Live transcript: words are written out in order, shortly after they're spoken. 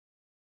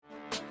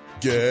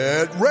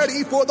Get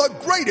ready for the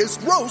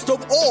greatest roast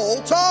of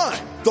all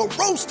time. The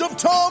Roast of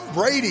Tom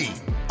Brady.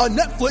 A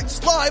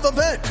Netflix live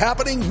event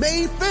happening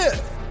May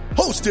 5th.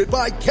 Hosted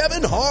by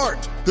Kevin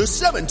Hart. The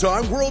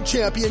 7-time world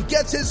champion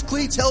gets his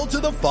cleats held to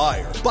the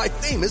fire by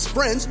famous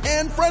friends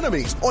and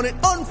frenemies on an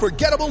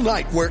unforgettable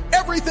night where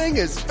everything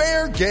is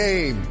fair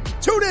game.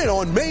 Tune in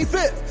on May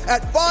 5th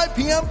at 5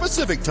 p.m.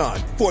 Pacific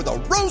time for the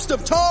Roast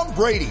of Tom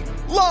Brady.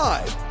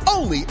 Live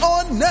only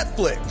on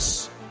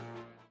Netflix.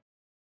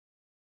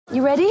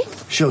 You ready?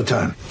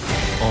 Showtime.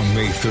 On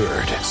May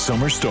 3rd,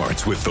 summer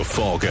starts with The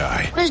Fall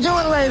Guy. Let's do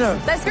it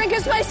later. Let's drink a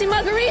spicy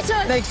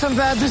margarita. Make some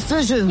bad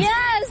decisions.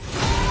 Yes.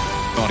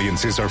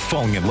 Audiences are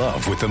falling in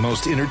love with the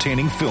most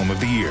entertaining film of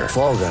the year.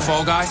 Fall Guy.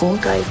 Fall Guy? Fall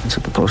Guy. That's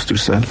what the poster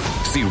said.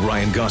 See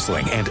Ryan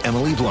Gosling and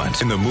Emily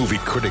Blunt in the movie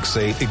critics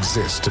say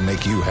exists to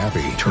make you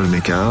happy. Trying to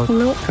make it out?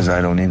 Nope. Because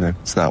I don't either.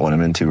 It's not what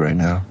I'm into right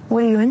now.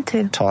 What are you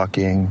into?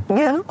 Talking.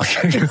 Yeah.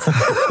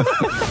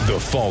 The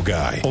Fall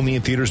Guy. Only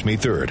in theaters May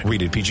 3rd.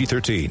 Rated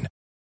PG-13.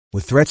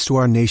 With threats to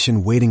our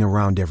nation waiting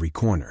around every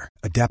corner,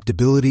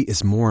 adaptability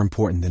is more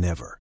important than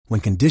ever.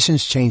 When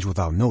conditions change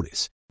without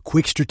notice,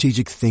 quick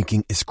strategic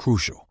thinking is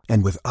crucial.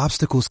 And with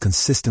obstacles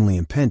consistently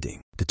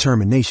impending,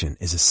 determination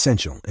is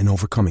essential in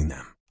overcoming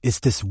them.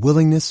 It's this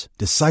willingness,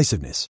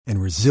 decisiveness,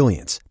 and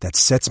resilience that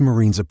sets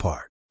Marines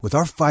apart. With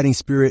our fighting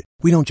spirit,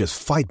 we don't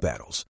just fight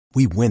battles,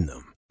 we win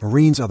them.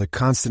 Marines are the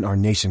constant our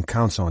nation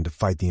counts on to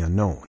fight the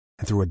unknown.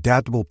 And through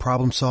adaptable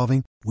problem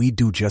solving, we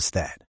do just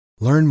that.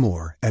 Learn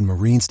more at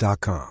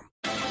marines.com.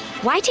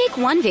 Why take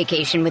one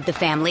vacation with the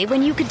family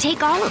when you could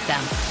take all of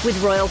them?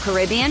 With Royal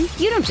Caribbean,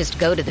 you don't just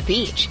go to the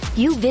beach.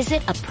 You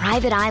visit a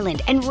private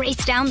island and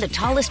race down the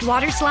tallest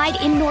water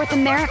slide in North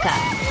America.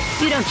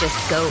 You don't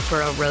just go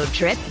for a road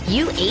trip.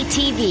 You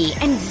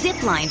ATV and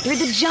zip line through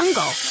the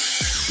jungle.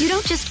 You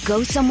don't just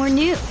go somewhere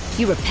new.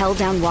 You rappel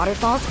down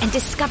waterfalls and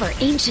discover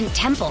ancient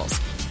temples.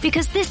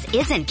 Because this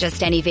isn't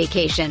just any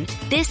vacation.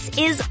 This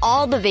is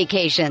all the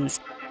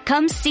vacations.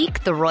 Come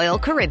seek the Royal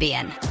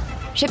Caribbean.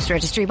 Ships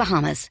Registry,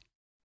 Bahamas.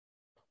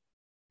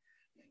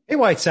 Hey,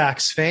 White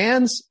Sox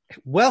fans.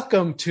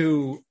 Welcome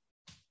to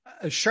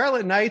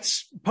Charlotte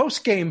Knights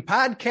post-game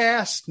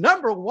podcast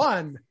number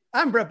 1.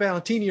 I'm Brett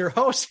Ballantini, your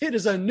host. It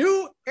is a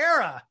new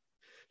era.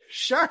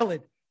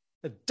 Charlotte,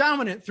 a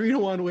dominant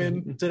 3-1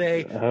 win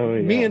today. Oh,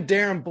 yeah. Me and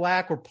Darren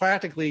Black were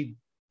practically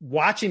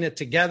watching it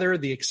together.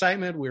 The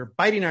excitement, we were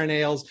biting our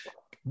nails.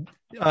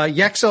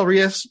 Yexel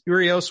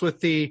Rios with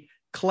the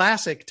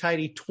classic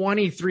tidy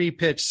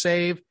 23-pitch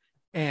save.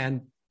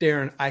 And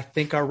Darren, I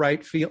think our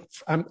right field,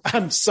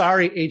 I'm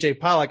sorry, AJ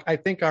Pollock. I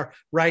think our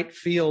right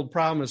field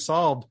problem is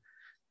solved.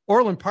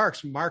 Orland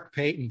Parks, Mark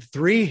Payton,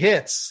 3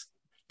 hits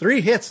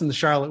in the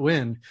Charlotte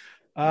win.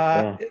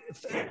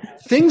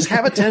 Things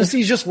have a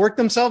tendency to just work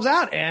themselves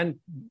out. And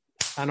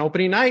on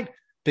opening night,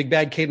 big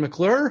bad Cade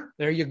McClure,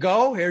 there you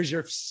go. Here's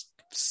your 5th,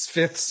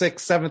 6th,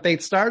 7th,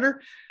 8th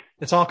starter.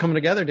 It's all coming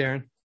together,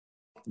 Darren.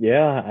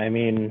 Yeah, I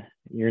mean,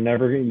 you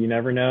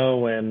never know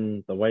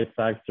when the White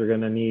Sox are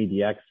going to need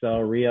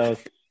Yexel Rios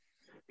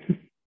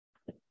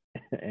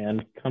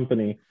and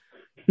company.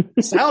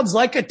 Sounds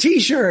like a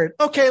t-shirt.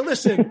 Okay,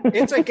 listen,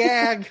 it's a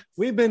gag.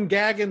 We've been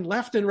gagging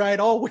left and right.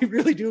 Oh, we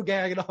really do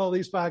gag in all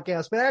these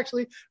podcasts, but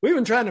actually we've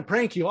been trying to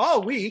prank you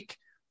all week.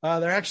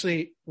 There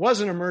actually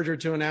wasn't a merger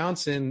to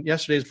announce in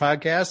yesterday's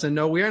podcast. And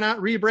no, we are not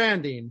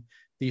rebranding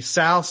the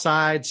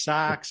Southside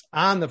Sox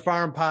on the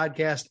Farm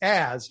podcast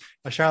as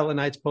a Charlotte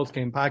Knights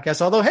postgame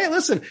podcast. Although, hey,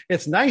 listen,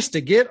 it's nice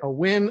to get a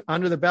win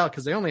under the belt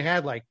because they only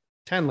had like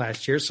 10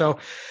 last year. So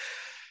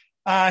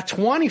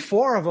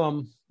 24 of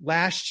them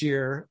last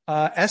year.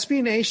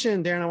 SB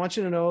Nation, Darren, I want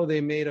you to know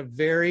they made a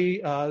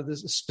very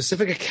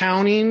specific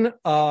accounting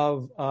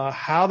of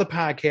how the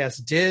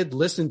podcast did,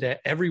 listen to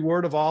every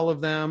word of all of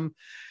them.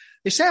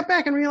 They sat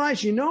back and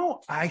realized,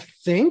 I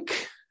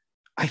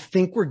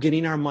think we're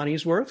getting our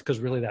money's worth, because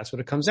really that's what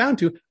it comes down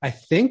to. I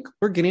think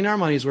we're getting our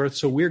money's worth.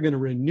 So we're going to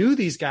renew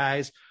these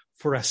guys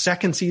for a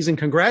second season.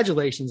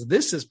 Congratulations.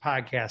 This is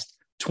podcast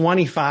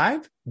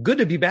 25. Good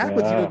to be back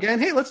with you again.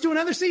 Hey, let's do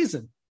another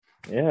season.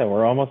 Yeah,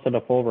 we're almost at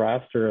a full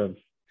roster of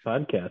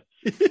podcasts.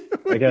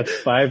 I guess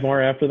 5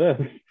 more after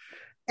this.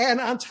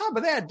 And on top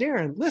of that,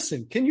 Darren,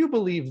 listen, can you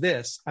believe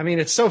this? I mean,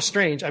 it's so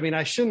strange. I mean,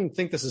 I shouldn't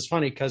think this is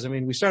funny because,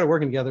 we started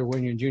working together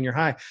when you're in junior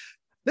high.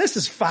 This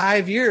is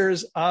 5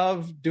 years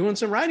of doing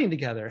some writing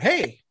together.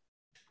 Hey,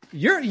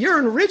 you're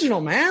an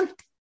original, man.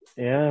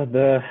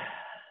 Yeah,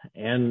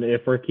 and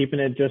if we're keeping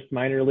it just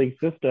minor league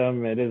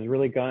system, it has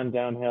really gone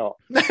downhill.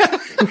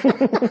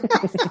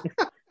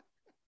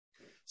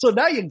 So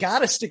now you got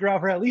to stick around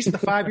for at least the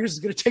 5 years it's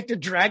going to take to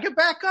drag it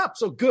back up.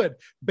 So good.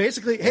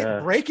 Basically, hey,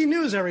 breaking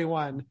news,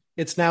 everyone.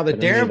 It's now the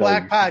Darren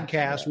Black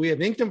podcast. We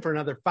have inked him for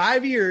another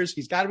 5 years.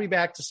 He's got to be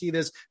back to see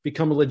this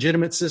become a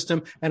legitimate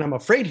system. And I'm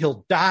afraid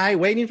he'll die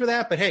waiting for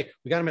that. But hey,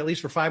 we got him at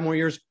least for 5 more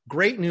years.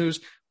 Great news.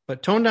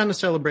 But tone down to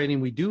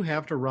celebrating. We do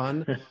have to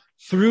run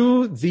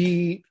through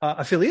the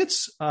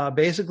affiliates.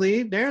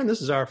 Basically, Darren,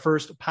 this is our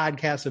first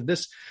podcast of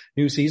this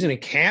new season.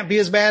 It can't be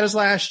as bad as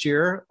last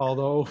year,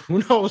 although who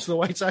knows, the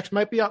White Sox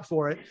might be up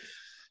for it.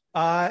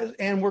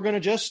 And we're going to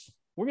do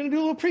a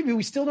little preview.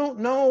 We still don't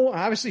know.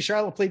 Obviously,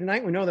 Charlotte played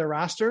tonight. We know their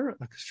roster.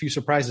 A few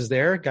surprises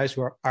there, guys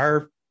who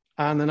are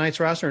on the Knights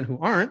roster and who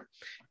aren't.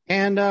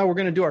 And we're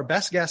going to do our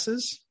best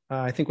guesses.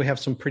 I think we have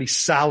some pretty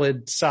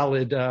solid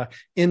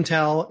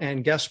intel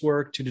and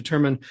guesswork to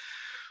determine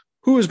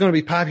who is going to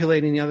be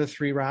populating the other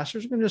three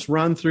rosters. We're going to just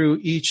run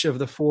through each of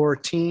the four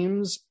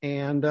teams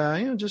and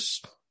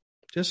just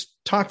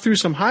talk through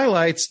some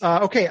highlights.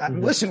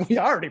 Listen, we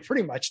already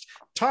pretty much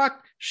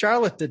talked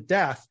Charlotte to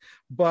death,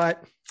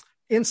 but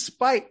in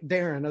spite,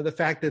 Darren, of the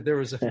fact that there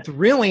was a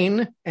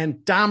thrilling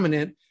and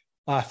dominant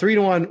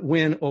 3-1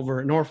 win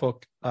over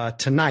Norfolk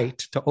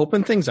tonight to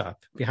open things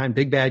up behind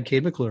Big Bad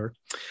Cade McClure.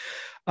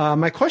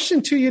 My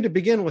question to you to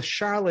begin with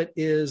Charlotte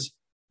is,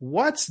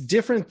 what's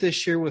different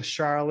this year with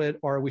Charlotte?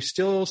 Or are we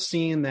still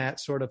seeing that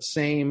sort of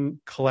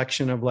same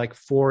collection of like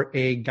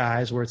 4A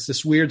guys where it's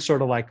this weird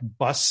sort of like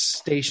bus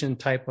station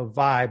type of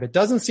vibe? It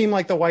doesn't seem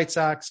like the White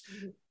Sox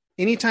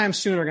anytime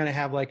soon are going to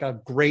have like a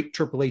great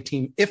AAA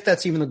team, if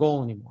that's even the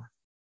goal anymore.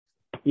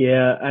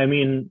 Yeah, I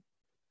mean,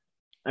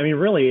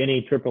 really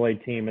any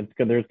AAA team,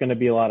 there's going to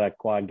be a lot of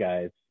quad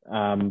guys.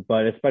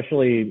 But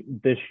especially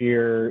this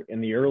year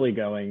in the early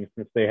going,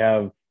 since they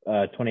have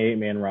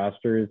 28-man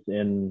rosters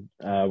in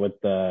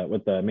with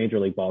the Major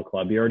League Ball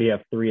club, you already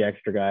have 2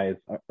 extra guys,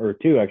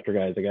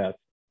 I guess.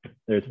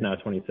 There's now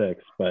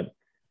 26, but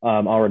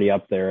already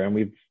up there. And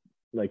we've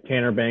like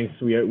Tanner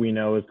Banks, we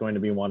know is going to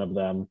be one of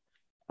them,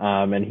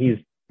 and he's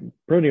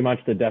pretty much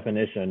the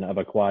definition of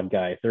a quad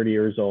guy. 30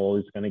 years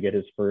old, he's going to get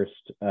his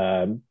first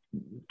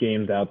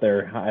games out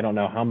there. I don't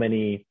know how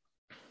many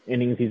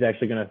innings he's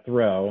actually going to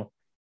throw.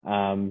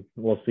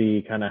 We'll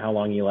see kind of how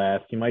long he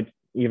lasts. He might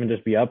even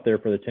just be up there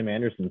for the Tim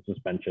Anderson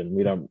suspension.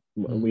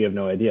 We have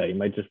no idea. He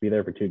might just be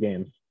there for 2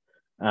 games.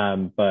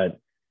 But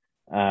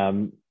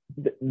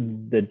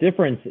the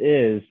difference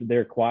is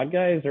their quad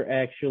guys are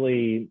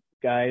actually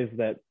guys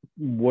that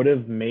would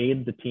have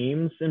made the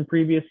teams in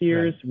previous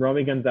years. Right.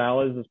 Romy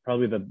Gonzalez is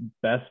probably the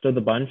best of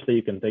the bunch that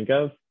you can think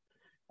of.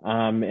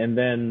 And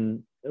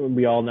then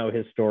we all know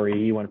his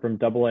story. He went from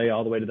AA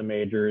all the way to the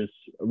majors,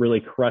 really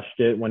crushed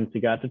it once he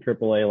got to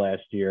AAA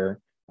last year,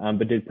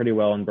 but did pretty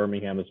well in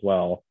Birmingham as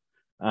well.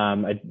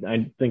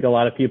 I think a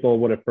lot of people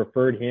would have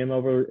preferred him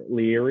over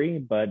Leary,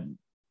 but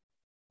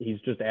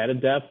he's just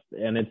added depth,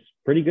 and it's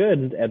pretty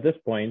good at this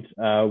point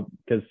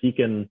because he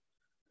can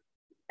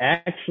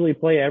actually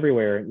play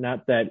everywhere.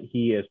 Not that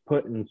he is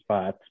put in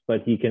spots,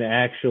 but he can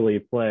actually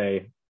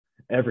play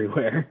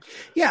everywhere.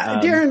 Yeah,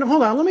 Darren,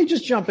 hold on. Let me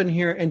just jump in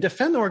here and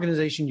defend the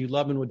organization you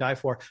love and would die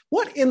for.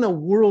 What in the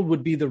world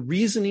would be the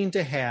reasoning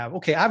to have?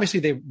 Okay, obviously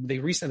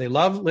they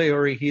love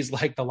Leary. He's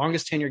like the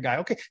longest tenured guy.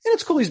 Okay, and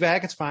it's cool. He's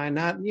back. It's fine.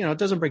 It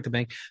doesn't break the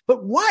bank.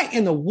 But why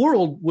in the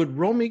world would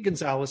Romy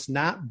Gonzalez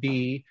not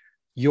be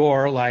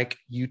your like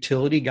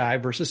utility guy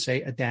versus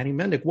say a Danny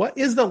Mendick? What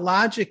is the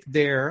logic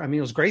there? I mean,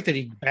 it was great that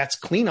he bats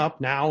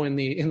cleanup now in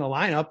the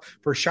lineup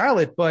for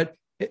Charlotte, but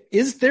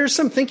is there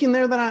some thinking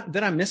there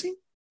that I'm missing?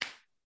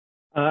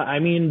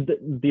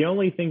 The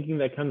only thinking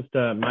that comes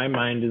to my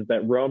mind is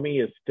that Romy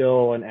is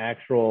still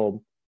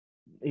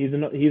he's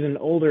an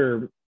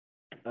older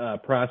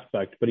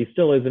prospect, but he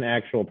still is an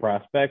actual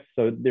prospect.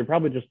 So they're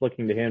probably just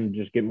looking to him to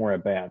just get more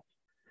at bats,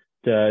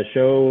 to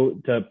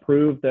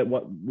prove that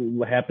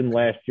what happened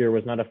last year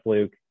was not a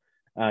fluke,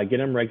 get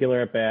him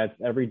regular at bats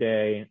every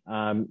day.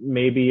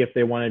 Maybe if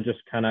they want to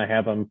just kind of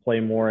have him play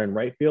more in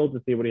right field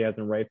to see what he has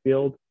in right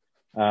field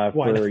for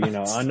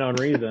unknown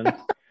reasons.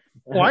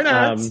 Why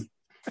not?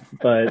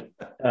 But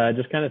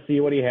just kind of see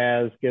what he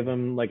has, give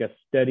him like a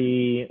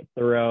steady,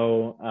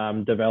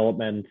 thorough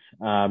development.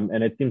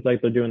 And it seems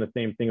like they're doing the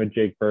same thing with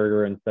Jake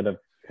Berger instead of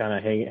kind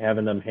of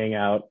having them hang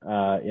out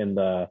on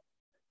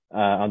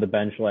the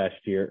bench last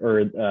year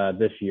or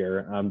this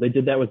year. They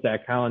did that with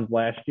Zach Collins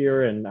last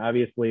year, and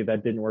obviously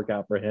that didn't work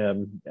out for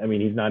him. I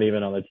mean, he's not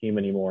even on the team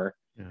anymore.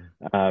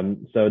 Yeah.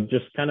 So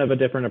just kind of a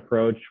different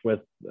approach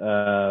with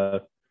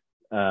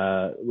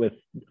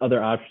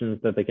other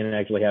options that they can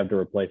actually have to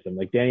replace him.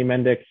 Like Danny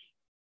Mendick,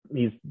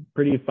 he's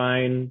pretty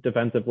fine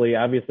defensively,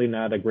 obviously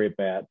not a great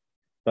bat,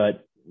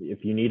 but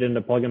if you need him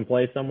to plug and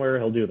play somewhere,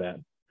 he'll do that.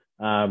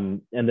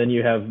 And then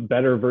you have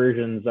better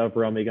versions of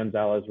Romy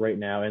Gonzalez right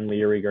now in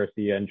Leary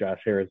Garcia and Josh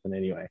Harrison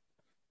anyway.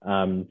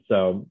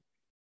 So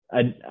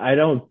I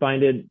don't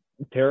find it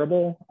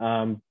terrible.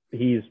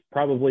 He's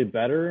probably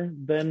definitely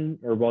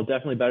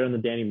better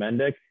than Danny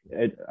Mendick.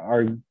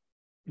 Our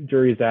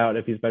jury's out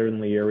if he's better than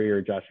Leary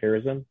or Josh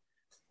Harrison.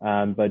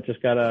 But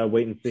just gotta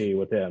wait and see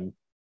with him.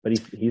 But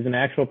he's an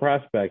actual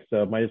prospect,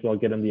 so might as well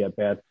get him the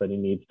at-bats that he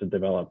needs to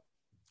develop.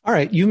 All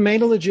right, you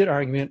made a legit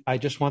argument. I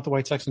just want the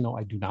White Sox to know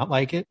I do not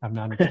like it. I'm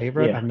not in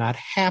favor. Yeah. I'm not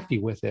happy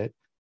with it.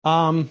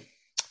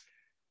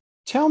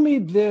 Tell me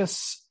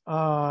this,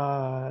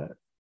 Darren.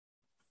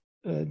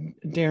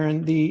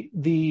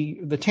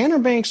 The Tanner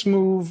Banks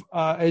move,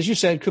 as you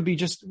said, could be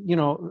just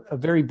a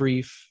very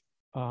brief,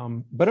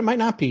 but it might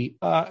not be.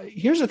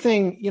 Here's the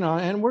thing,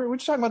 and we're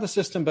just talking about the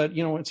system, but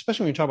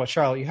especially when you talk about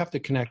Charlotte, you have to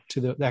connect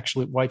to the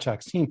actual White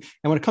Sox team.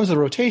 And when it comes to the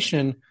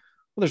rotation,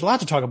 Well, there's a lot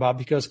to talk about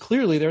because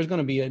clearly there's going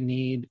to be a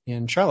need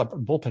in Charlotte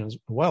bullpen as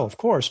well, of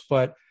course,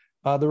 but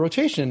the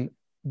rotation,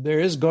 there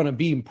is going to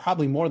be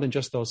probably more than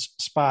just those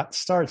spot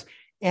starts.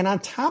 And on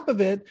top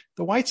of it,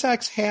 the White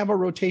Sox have a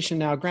rotation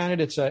now.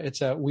 Granted,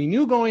 we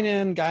knew going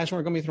in, guys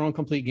weren't going to be throwing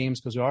complete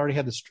games because we already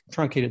had this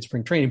truncated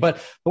spring training, but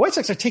the White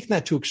Sox are taking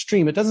that to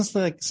extreme. It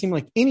doesn't seem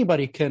like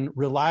anybody can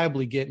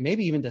reliably get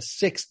maybe even to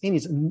 6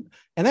 innings. And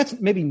that's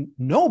maybe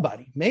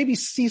nobody, maybe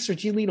Cesar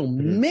Giolito,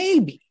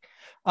 maybe.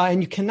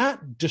 And you cannot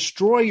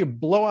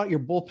blow out your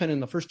bullpen in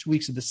the first 2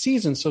 weeks of the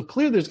season. So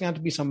clearly there's going to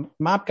be some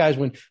mop guys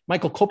when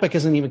Michael Kopech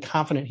isn't even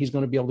confident he's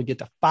going to be able to get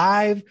to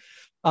 5.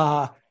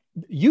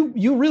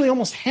 You really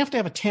almost have to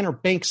have a Tanner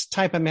Banks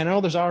type of man. I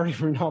know there's already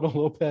Ronaldo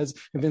Lopez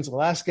and Vince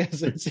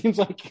Velasquez. It seems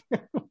like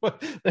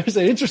there's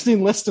an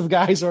interesting list of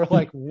guys who are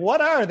like,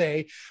 what are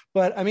they?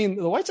 But I mean,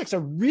 the White Sox are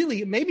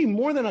really maybe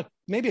more than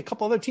maybe a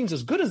couple other teams,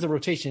 as good as the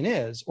rotation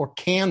is or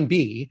can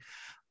be,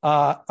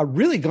 are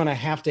really going to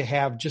have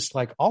just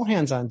like all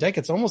hands on deck.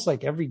 It's almost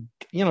like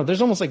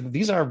there's almost like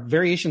these are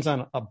variations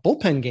on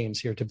bullpen games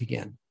here to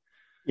begin.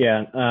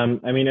 Yeah.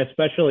 I mean,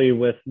 especially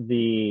with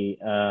the,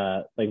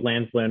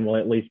 Lance Lynn will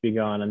at least be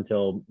gone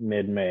until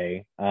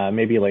mid-May,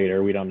 maybe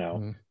later. We don't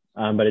know.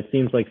 Mm-hmm. But it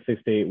seems like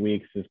 6 to 8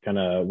 weeks is kind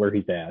of where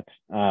he's at.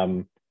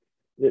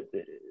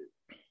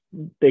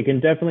 They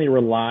can definitely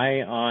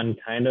rely on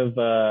kind of,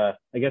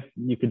 I guess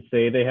you could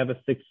say they have a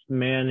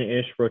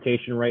 6-man-ish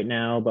rotation right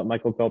now, but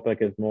Michael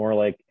Kopech is more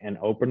like an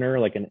opener,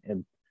 like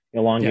an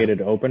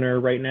elongated opener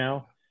right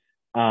now.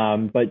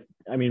 But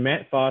I mean,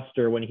 Matt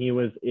Foster, when he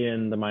was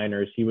in the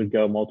minors, he would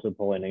go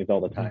multiple innings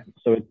all the time.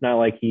 So it's not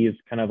like he's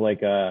kind of like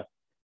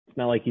it's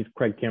not like he's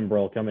Craig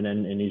Kimbrell coming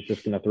in and he's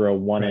just going to throw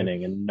 1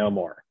 inning and no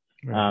more.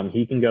 Right.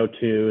 He can go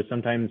 2.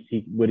 Sometimes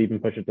he would even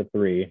push it to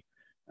 3.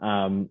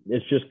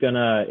 It's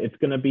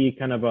going to be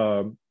kind of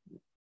a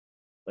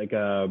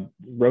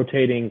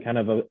rotating kind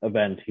of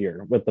event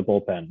here with the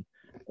bullpen,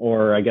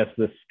 or I guess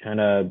this kind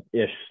of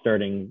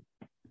starting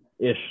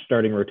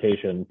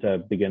rotation to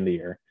begin the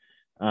year.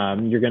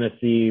 You're going to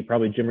see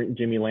probably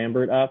Jimmy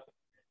Lambert up.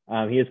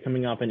 He is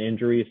coming off an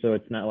injury, so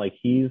it's not like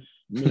he's,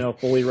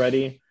 fully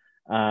ready.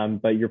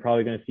 But you're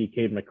probably going to see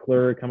Cade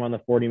McClure come on the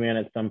 40-man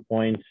at some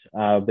point.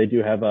 They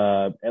do have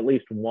at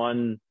least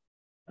one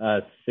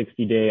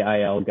 60-day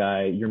IL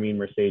guy, Yermin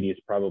Mercedes,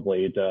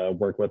 probably to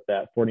work with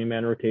that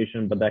 40-man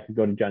rotation, but that could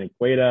go to Johnny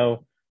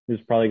Cueto, who's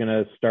probably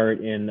going to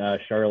start in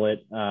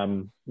Charlotte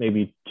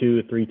maybe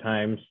 2-3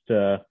 times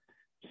to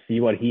see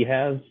what he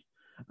has.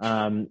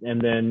 And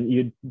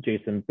then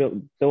Jason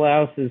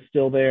Bilaus is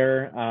still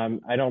there.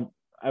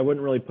 I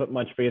wouldn't really put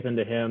much faith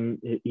into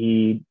him.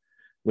 He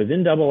was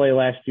in AA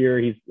last year.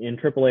 He's in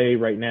AAA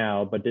right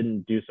now, but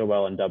didn't do so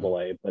well in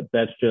AA. But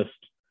that's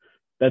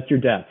your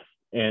depth,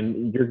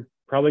 and you're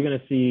probably going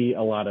to see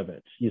a lot of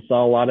it. You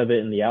saw a lot of it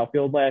in the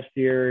outfield last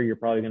year. You're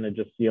probably going to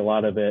just see a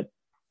lot of it,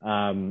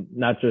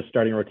 not just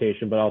starting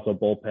rotation, but also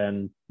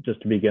bullpen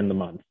just to begin the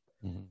month,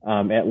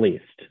 at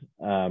least.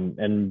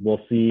 And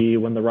we'll see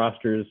when the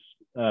rosters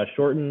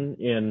shorten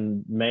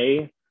in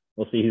May.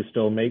 We'll see who's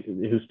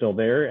still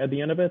there at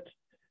the end of it.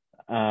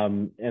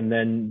 And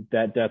then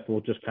that depth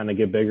will just kind of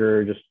get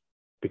bigger just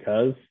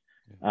because.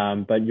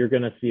 But you're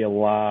going to see a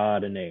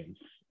lot of names,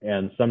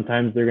 and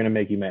sometimes they're going to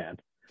make you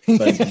mad.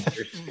 But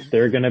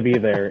they're going to be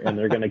there, and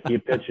they're going to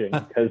keep pitching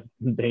because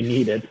they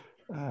need it.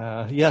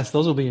 Yes,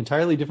 those will be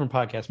entirely different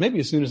podcasts, maybe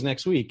as soon as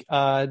next week.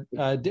 Let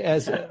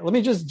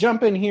me just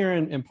jump in here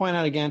and point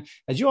out again,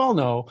 as you all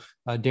know,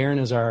 Darren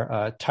is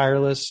our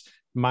tireless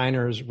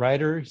minors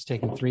writer. He's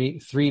taken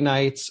three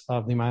nights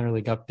of the minor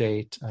league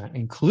update,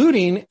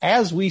 including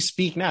as we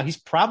speak now. He's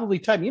probably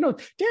typing.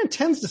 Darren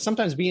tends to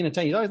sometimes be in a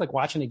time. He's always like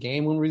watching a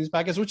game when we're reading these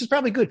podcasts, which is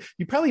probably good.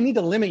 You probably need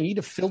to limit. You need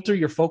to filter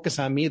your focus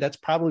on me. That's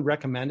probably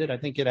recommended. I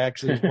think it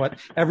actually is what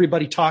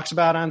everybody talks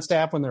about on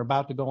staff when they're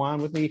about to go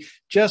on with me.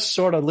 Just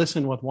sort of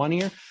listen with one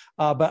ear.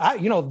 But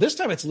this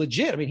time it's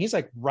legit. I mean, he's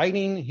like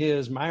writing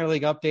his minor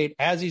league update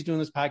as he's doing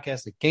this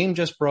podcast. The game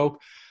just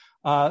broke.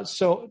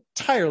 So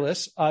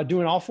tireless,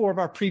 doing all 4 of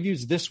our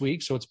previews this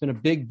week. So it's been a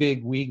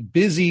big week,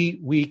 busy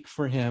week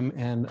for him,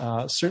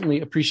 and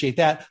certainly appreciate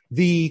that.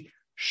 The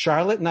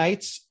Charlotte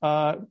Knights,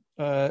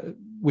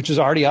 which is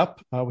already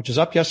up, which is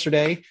up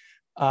yesterday,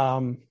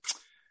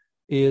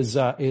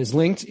 is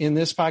linked in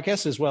this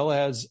podcast, as well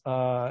as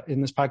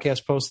in this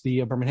podcast post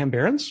the Birmingham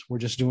Barons. We're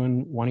just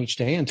doing one each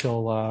day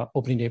until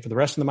opening day for the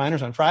rest of the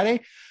minors on Friday.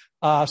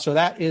 So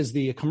that is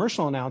the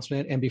commercial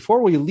announcement. And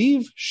before we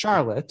leave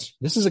Charlotte,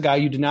 this is a guy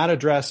you did not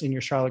address in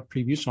your Charlotte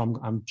preview, so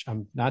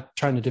I'm not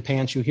trying to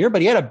depant you here,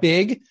 but he had a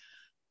big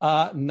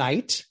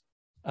night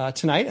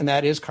tonight, and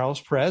that is Carlos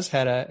Perez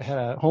had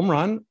a home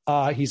run.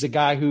 He's a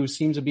guy who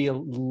seems to be a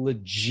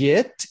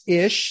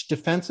legit-ish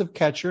defensive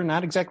catcher,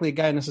 not exactly a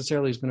guy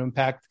necessarily who's going to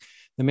impact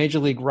the major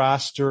league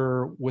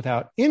roster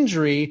without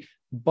injury,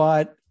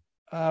 but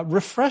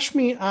refresh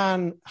me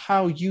on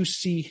how you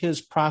see his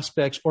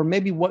prospects, or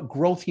maybe what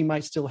growth he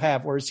might still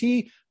have, or is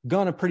he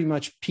going to pretty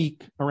much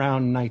peak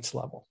around Knights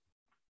level?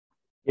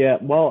 Yeah,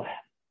 well,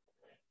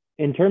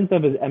 in terms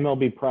of his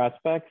MLB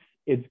prospects,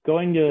 it's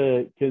going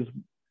to, because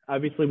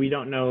obviously we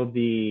don't know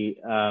the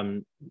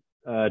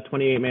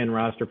 28-man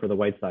roster for the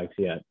White Sox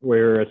yet.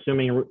 We're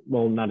assuming,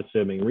 well, not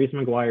assuming, Reese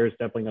McGuire is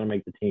definitely going to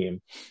make the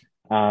team.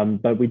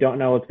 But we don't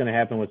know what's going to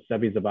happen with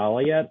Seby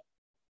Zavala yet.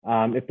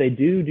 If they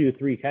do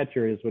 3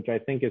 catchers, which I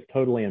think is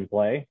totally in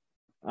play,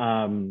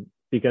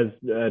 because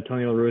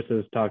Tony La Russa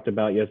has talked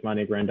about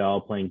Yasmani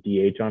Grandal playing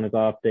DH on his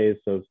off days,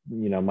 so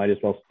might as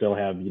well still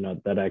have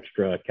that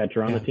extra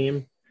catcher on the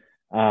team.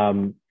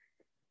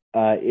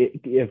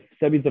 If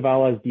Seby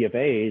Zavala is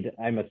DFA'd,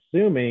 I'm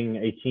assuming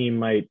a team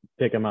might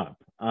pick him up.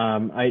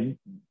 I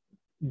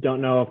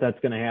don't know if that's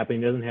going to happen.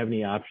 He doesn't have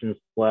any options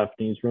left,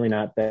 and he's really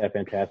not that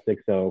fantastic.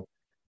 So,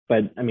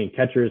 but I mean,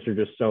 catchers are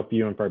just so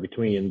few and far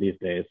between these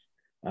days,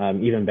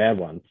 even bad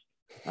ones.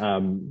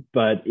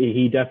 But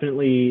he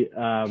definitely,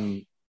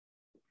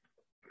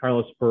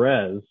 Carlos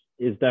Perez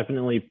is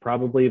definitely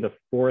probably the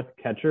fifth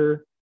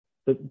catcher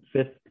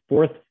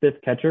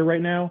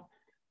right now.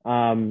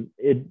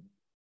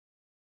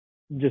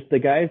 Just the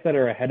guys that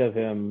are ahead of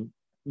him,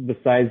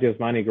 besides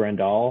Yasmani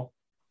Grandal,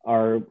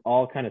 are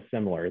all kind of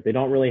similar. They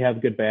don't really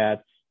have good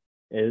bats.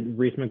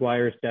 Reese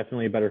McGuire is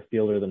definitely a better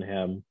fielder than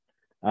him.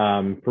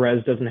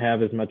 Perez doesn't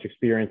have as much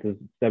experience as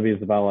Seby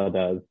Zavala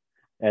does.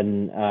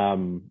 And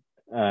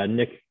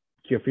Nick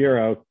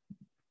Chiaffiero,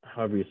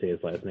 however you say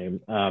his last name,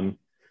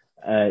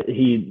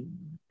 he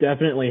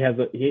definitely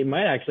he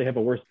might actually have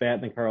a worse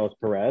bat than Carlos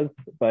Perez,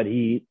 but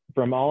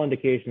from all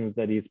indications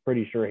that he's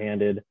pretty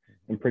sure-handed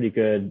and pretty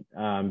good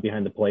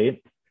behind the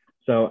plate.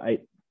 So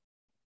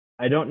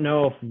I don't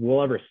know if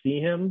we'll ever see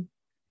him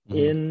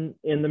in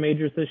the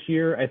majors this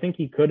year. I think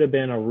he could have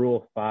been a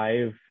Rule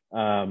 5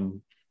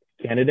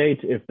 candidate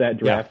if that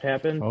draft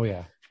happened. Oh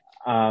yeah.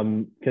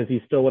 Because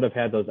he still would have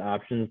had those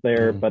options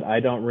there, but I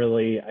don't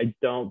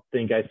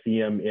think I see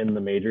him in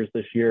the majors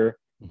this year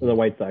for the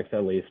White Sox,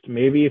 at least.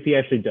 Maybe if he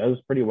actually does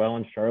pretty well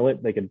in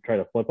Charlotte, they could try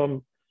to flip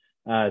him,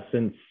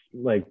 since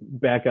like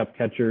backup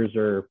catchers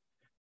are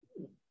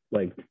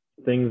like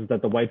things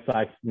that the White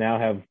Sox now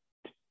have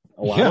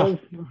a lot of.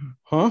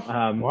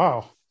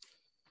 Wow.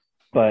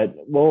 But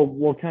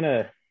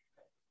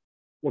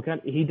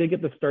he did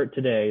get the start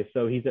today,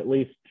 so he's at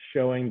least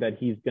showing that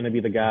he's going to be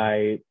the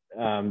guy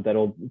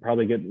that'll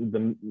probably get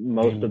the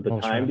most of the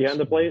time behind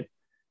the plate.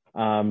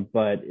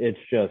 But it's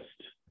just,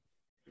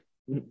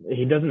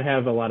 he doesn't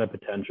have a lot of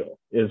potential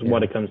is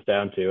what it comes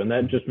down to. And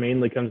that just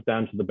mainly comes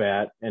down to the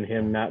bat and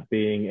him not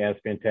being as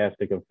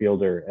fantastic a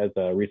fielder as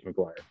Reese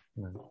McGuire.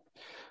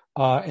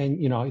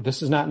 And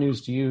this is not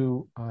news to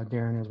you,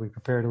 Darren, as we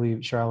prepare to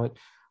leave Charlotte.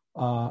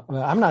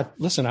 I'm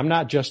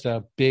not just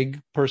a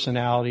big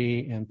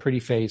personality and pretty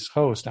face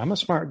host. I'm a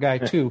smart guy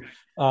too.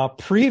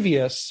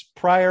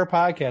 Prior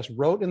podcast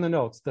wrote in the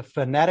notes, the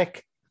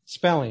phonetic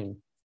spelling,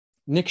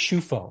 Nick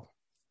Schufo.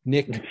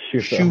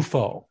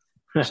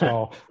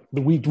 So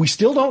we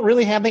still don't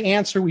really have the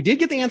answer. We did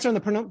get the answer on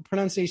the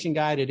pronunciation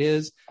guide. It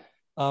is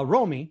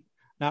Romy,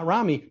 not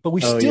Rami, but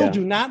we still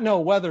do not know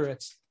whether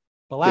it's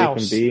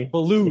Balaus,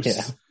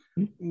 Balous,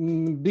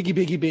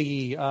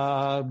 Biggie,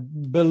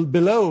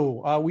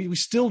 below. We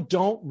still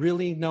don't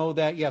really know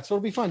that yet. So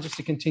it'll be fun just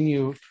to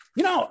continue.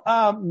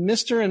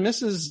 Mr. and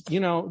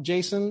Mrs.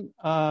 Jason,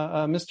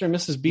 Mr. and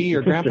Mrs. B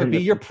or Grandpa B,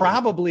 you're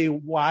probably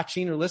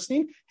watching or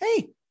listening.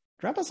 Hey,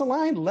 drop us a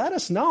line. Let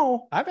us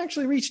know. I've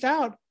actually reached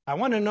out. I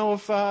want to know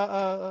if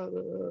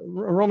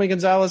Romy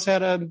Gonzalez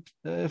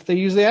if they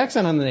use the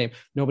accent on the name.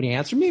 Nobody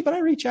answered me, but I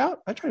reach out.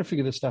 I try to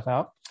figure this stuff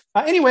out.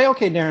 Anyway,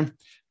 okay, Darren,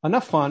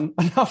 enough fun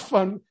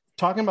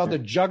talking about the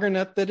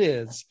juggernaut that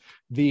is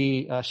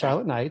the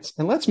Charlotte Knights.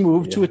 And let's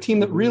move to a team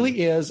that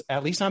really is,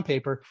 at least on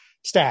paper,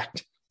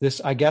 stacked.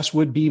 This, I guess,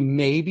 would be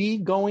maybe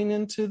going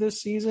into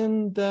this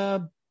season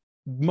the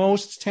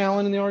most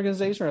talent in the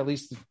organization, or at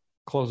least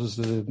closest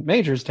to the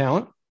majors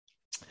talent.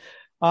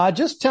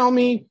 Just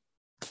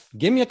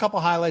give me a couple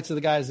highlights of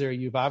the guys there.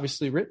 You've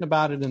obviously written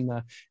about it in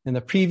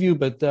the preview,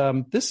 but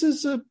this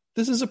is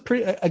a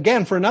pretty,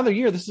 again, for another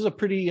year, this is a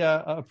pretty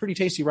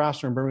tasty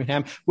roster in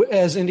Birmingham,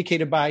 as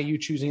indicated by you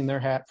choosing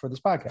their hat for this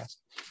podcast.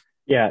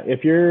 Yeah.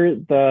 If you're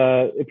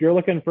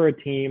looking for a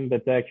team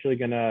that's actually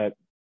going to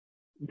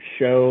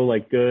show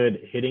like good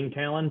hitting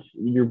talent,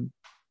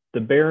 the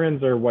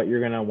Barons are what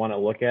you're going to want to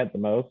look at the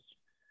most.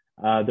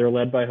 They're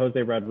led by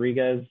Jose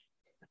Rodriguez.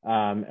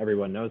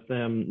 Everyone knows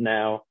him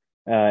now.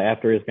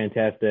 After his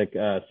fantastic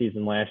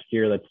season last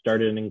year that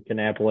started in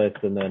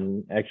Kannapolis and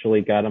then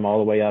actually got him all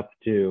the way up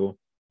to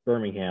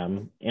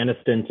Birmingham and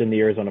a stint in the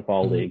Arizona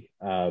Fall League.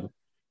 But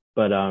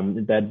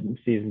that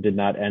season did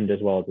not end as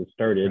well as it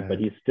started, right. But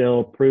he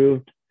still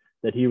proved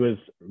that he was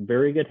a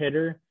very good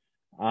hitter.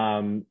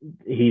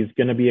 He's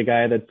going to be a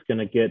guy that's going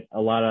to get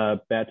a lot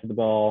of bat to the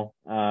ball,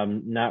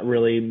 not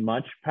really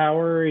much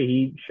power.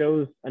 He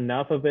shows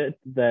enough of it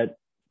that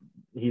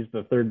he's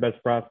the third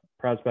best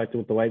prospect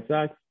with the White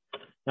Sox.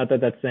 Not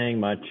that that's saying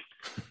much,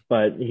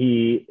 but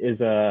he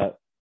is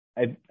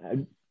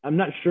I'm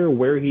not sure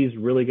where he's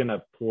really going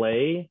to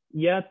play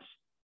yet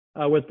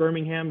with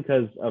Birmingham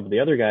because of the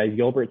other guys.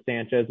 Gilbert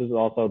Sanchez is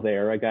also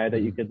there, a guy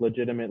that you could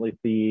legitimately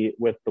see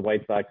with the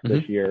White Sox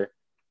this year.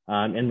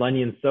 And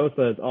Lenyon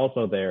Sosa is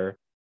also there.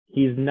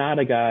 he's not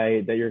a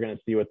guy that you're going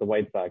to see with the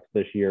White Sox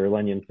this year,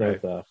 Lenyn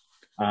Sosa.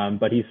 Right.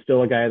 But he's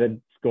still a guy that's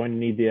going to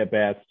need the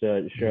at-bats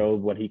to show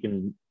what he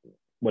can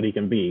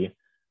be.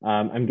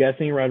 I'm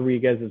guessing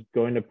Rodriguez is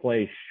going to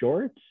play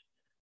short.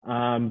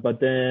 But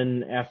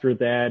then after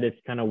that, it's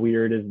kind of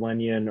weird. Is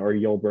Lenyn or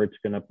Yolbert's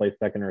going to play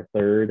second or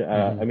third?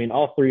 I mean,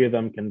 all three of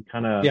them can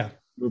kind of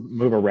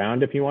move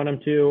around if you want them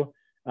to.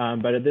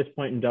 But at this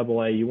point in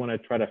AA, you want to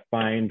try to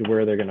find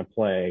where they're going to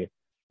play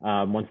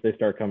once they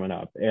start coming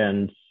up.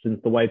 And since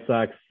the White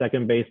Sox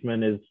second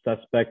baseman is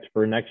suspect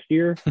for next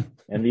year,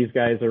 and these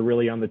guys are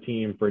really on the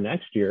team for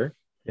next year,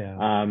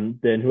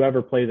 then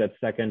whoever plays at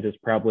second is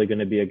probably going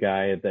to be a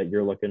guy that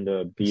you're looking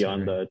to be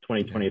on the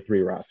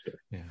 2023 roster.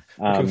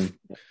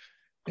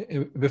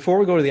 Before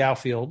we go to the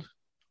outfield,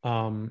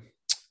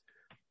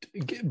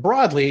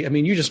 broadly, I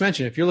mean, you just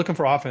mentioned if you're looking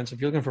for offense,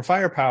 if you're looking for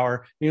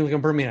firepower, you're looking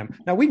for Birmingham.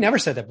 Now, we never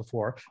said that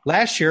before.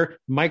 Last year,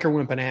 Miker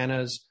went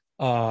bananas.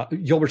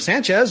 Gilbert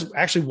Sanchez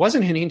actually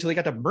wasn't hitting until he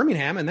got to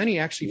Birmingham, and then he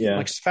actually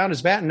found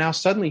his bat, and now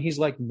suddenly he's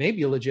like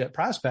maybe a legit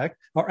prospect.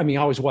 Or I mean,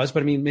 always was,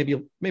 but I mean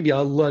maybe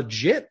a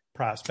legit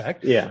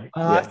prospect.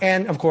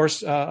 And of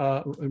course,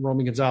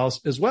 Romy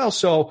Gonzalez as well.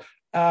 So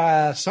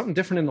something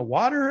different in the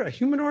water, a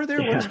humidor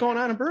there. What is going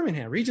on in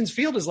Birmingham? Regions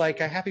Field is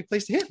like a happy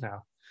place to hit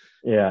now.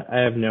 Yeah,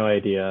 I have no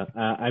idea.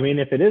 I mean,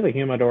 if it is a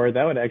humidor,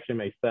 that would actually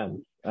make sense.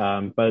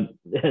 But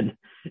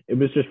it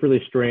was just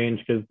really strange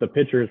because the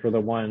pitchers were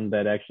the one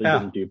that actually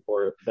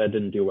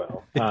didn't do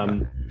well.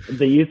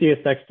 The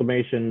easiest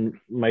explanation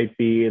might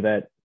be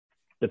that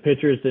the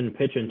pitchers didn't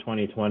pitch in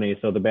 2020,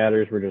 so the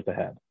batters were just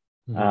ahead.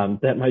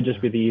 That might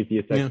just be the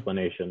easiest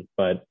explanation.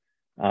 But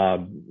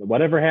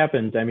whatever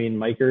happened, I mean,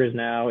 Miker is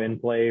now in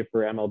play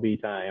for MLB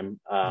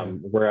time,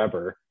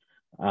 wherever.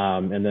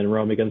 And then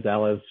Romy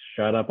Gonzalez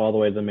shot up all the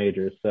way to the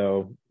majors.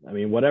 So, I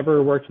mean,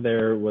 whatever worked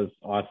there was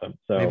awesome.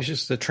 So maybe it's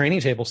just the training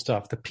table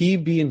stuff. The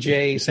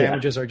PB&J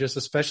sandwiches are just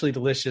especially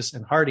delicious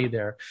and hearty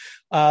there.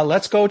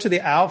 Let's go to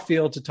the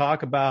outfield to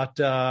talk about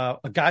a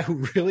guy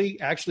who really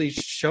actually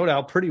showed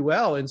out pretty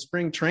well in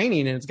spring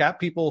training. And it's got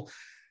people,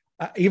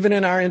 even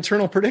in our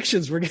internal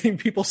predictions, we're getting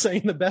people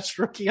saying the best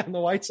rookie on the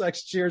White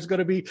Sox this year is going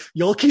to be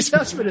Yoelqui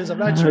Cespedes. I'm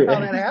not sure how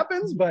that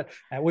happens, but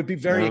that would be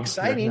very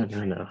exciting.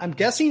 No. I'm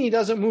guessing he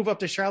doesn't move up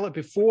to Charlotte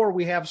before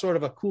we have sort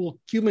of a cool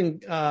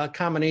Cuban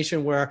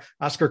combination where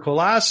Oscar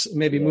Colas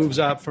maybe moves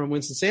up from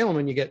Winston-Salem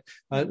and you get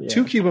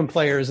two Cuban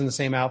players in the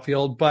same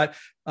outfield. But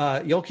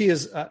Yoelqui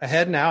is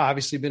ahead now,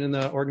 obviously been in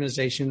the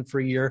organization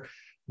for a year.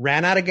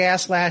 Ran out of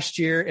gas last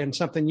year, and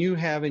something you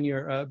have in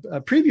your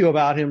preview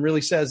about him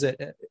really says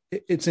that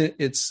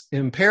it's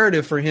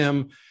imperative for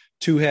him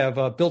to have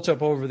built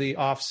up over the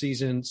off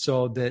season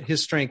so that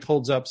his strength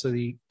holds up so that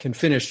he can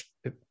finish,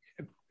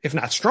 if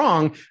not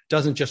strong,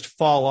 doesn't just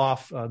fall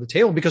off the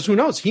table, because who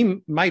knows,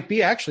 he might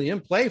be actually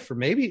in play for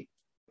maybe,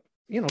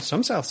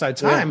 some Southside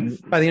time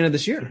by the end of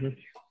this year.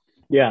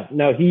 Yeah,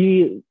 no,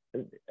 he,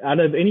 out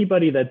of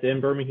anybody that's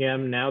in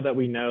Birmingham, now that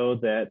we know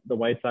that the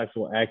White Sox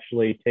will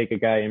actually take a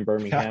guy in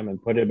Birmingham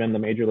and put him in the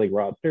major league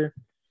roster,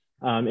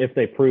 if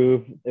they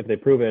prove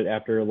it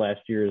after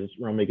last year's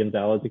Romy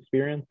Gonzalez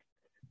experience,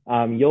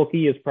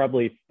 Yoelqui is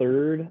probably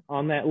third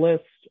on that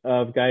list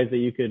of guys that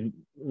you could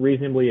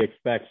reasonably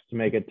expect to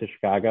make it to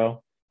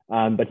Chicago.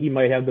 But he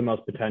might have the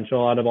most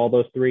potential out of all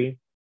those three.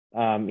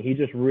 He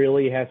just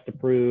really has to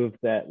prove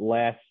that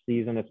last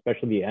season,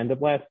 especially the end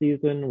of last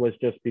season, was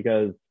just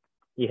because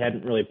he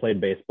hadn't really played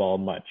baseball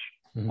much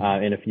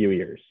in a few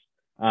years.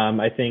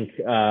 I think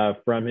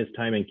from his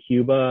time in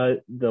Cuba,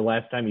 the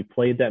last time he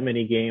played that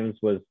many games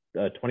was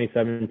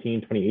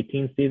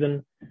 2017-2018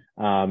 season.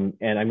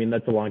 And I mean,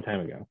 that's a long time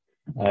ago,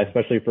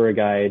 especially for a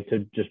guy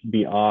to just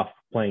be off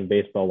playing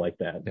baseball like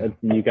that.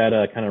 You got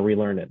to kind of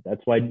relearn it.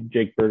 That's why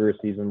Jake Berger's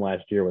season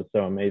last year was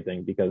so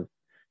amazing, because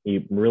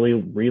he really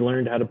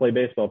relearned how to play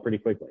baseball pretty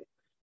quickly.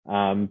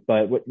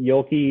 But what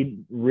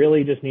Yoelqui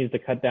really just needs to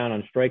cut down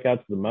on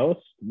strikeouts the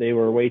most. They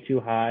were way too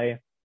high,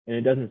 and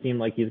it doesn't seem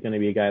like he's going to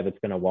be a guy that's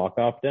going to walk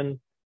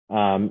often,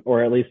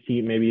 or at least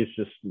he's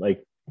just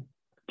like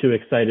too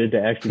excited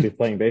to actually be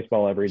playing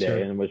baseball every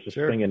day and was just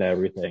swinging at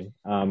everything.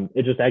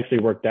 It just actually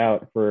worked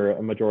out for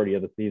a majority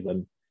of the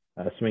season,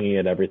 swinging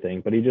at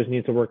everything. But he just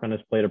needs to work on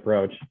his plate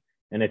approach,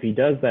 and if he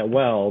does that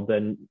well,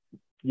 then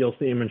you'll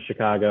see him in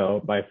Chicago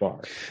by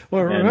far.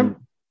 Well,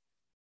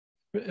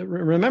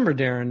 remember,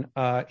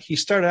 Darren, he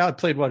started out,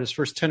 played his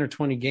first 10 or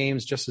 20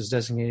 games just as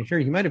designated hitter.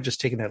 He might have just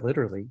taken that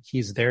literally.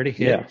 He's there to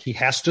hit. Yeah. He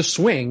has to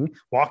swing.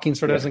 Walking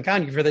sort of doesn't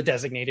count for the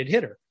designated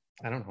hitter.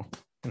 I don't know.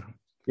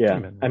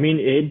 Yeah. I mean,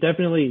 he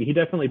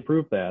definitely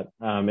proved that.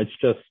 It's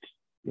just,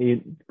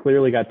 he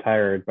clearly got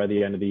tired by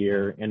the end of the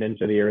year and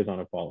into the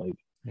Arizona Fall League.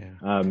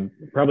 Yeah.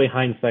 Probably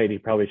hindsight, he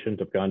probably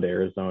shouldn't have gone to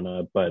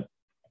Arizona, but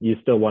you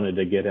still wanted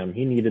to get him.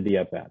 He needed the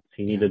at-bats.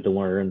 He needed to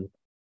learn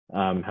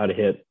how to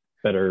hit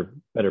better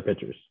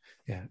pitchers.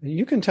 Yeah.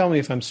 You can tell me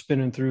if I'm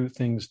spinning through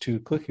things too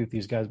quickly with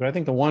these guys, but I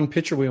think the one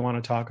pitcher we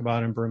want to talk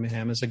about in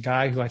Birmingham is a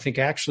guy who I think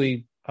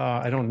actually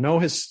I don't know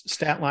his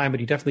stat line, but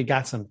he definitely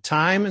got some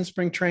time in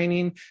spring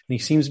training, and he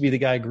seems to be the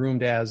guy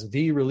groomed as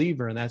the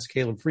reliever, and that's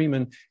Caleb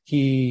Freeman.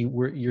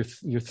 You're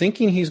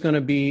thinking he's going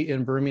to be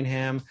in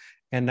Birmingham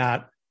and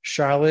not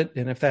Charlotte,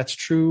 and if that's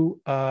true,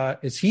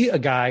 is he a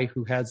guy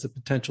who has the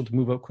potential to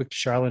move up quick to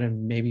Charlotte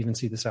and maybe even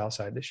see the South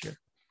Side this year?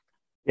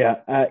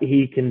 Yeah,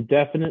 he can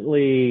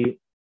definitely.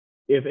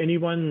 If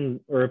anyone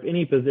or if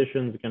any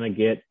position is going to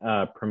get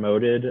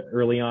promoted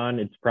early on,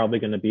 it's probably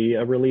going to be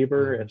a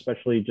reliever,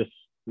 especially just,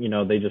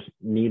 they just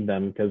need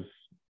them because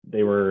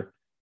they were,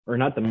 or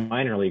not the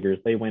minor leaguers,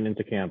 they went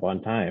into camp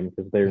on time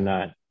because they're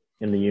not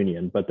in the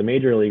union, but the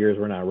major leaguers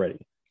were not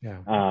ready. Yeah.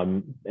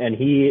 And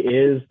he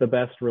is the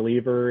best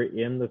reliever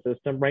in the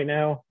system right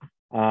now.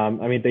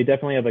 They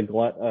definitely have a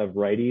glut of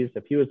righties.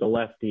 If he was a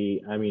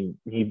lefty,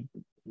 he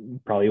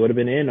probably would have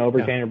been in over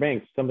Tanner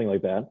Banks, something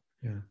like that.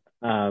 Yeah.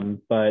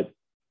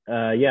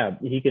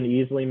 He can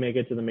easily make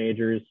it to the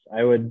majors.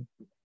 I would,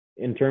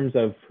 in terms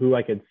of who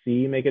I could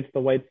see make it to the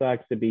White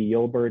Sox, it'd be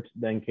Yolbert,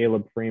 then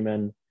Caleb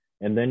Freeman,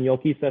 and then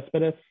Yoelqui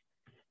Cespedes.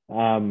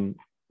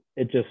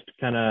 It just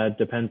kind of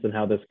depends on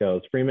how this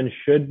goes. Freeman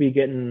should be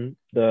getting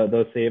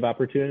those save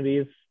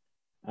opportunities.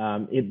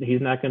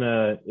 He's not going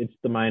to, it's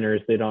the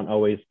minors. They don't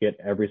always get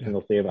every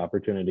single save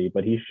opportunity,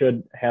 but he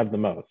should have the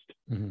most.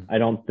 I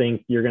don't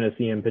think you're going to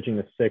see him pitching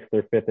the 6th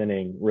or 5th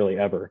inning really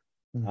ever.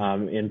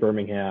 In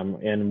Birmingham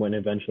and when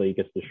eventually he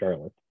gets to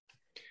Charlotte.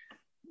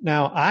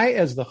 Now, I,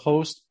 as the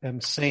host,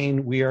 am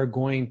saying we are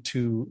going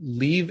to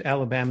leave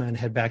Alabama and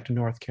head back to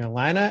North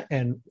Carolina.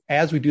 And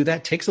as we do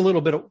that, takes a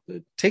little bit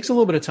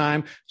of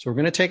time. So we're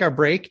going to take our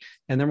break,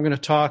 and then we're going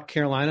to talk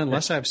Carolina,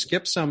 unless I've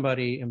skipped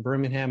somebody in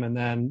Birmingham. And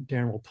then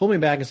Darren will pull me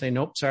back and say,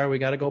 nope, sorry, we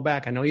got to go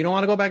back. I know you don't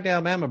want to go back to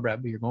Alabama,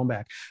 Brett, but you're going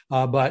back.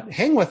 But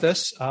hang with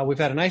us. We've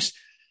had a nice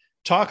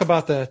talk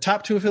about the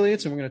top 2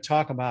 affiliates, and we're going to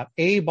talk about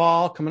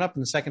A-ball coming up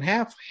in the second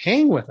half.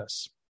 Hang with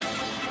us.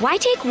 Why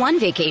take one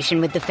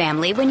vacation with the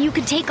family when you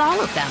could take all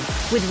of them?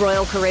 With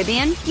Royal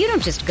Caribbean, you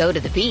don't just go to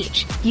the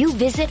beach. You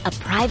visit a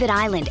private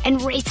island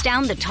and race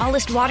down the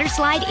tallest water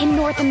slide in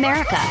North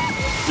America.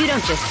 You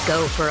don't just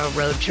go for a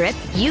road trip.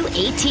 You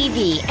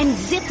ATV and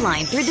zip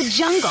line through the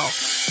jungle.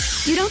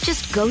 You don't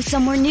just go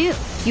somewhere new.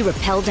 You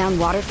rappel down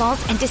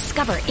waterfalls and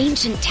discover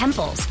ancient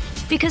temples.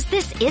 Because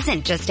this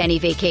isn't just any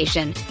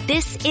vacation.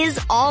 This is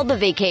all the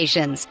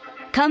vacations.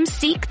 Come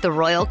seek the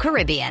Royal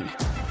Caribbean.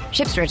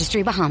 Ships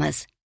Registry,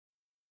 Bahamas.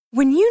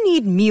 When you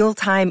need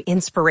mealtime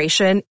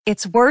inspiration,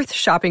 it's worth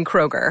shopping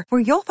Kroger, where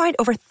you'll find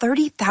over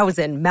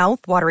 30,000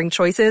 mouth-watering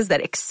choices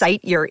that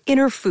excite your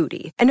inner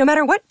foodie. And no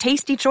matter what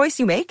tasty choice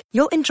you make,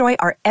 you'll enjoy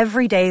our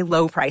everyday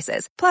low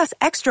prices, plus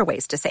extra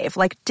ways to save,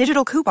 like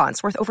digital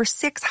coupons worth over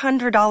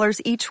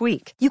 $600 each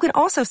week. You can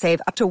also save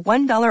up to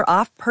 $1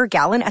 off per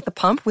gallon at the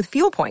pump with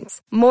fuel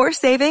points. More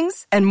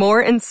savings and more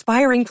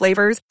inspiring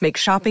flavors make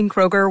shopping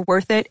Kroger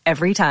worth it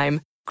every time.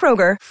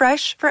 Kroger,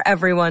 fresh for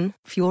everyone.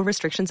 Fuel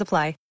restrictions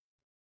apply.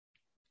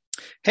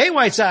 Hey,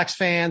 White Sox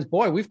fans.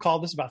 Boy, we've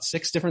called this about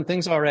 6 different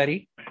things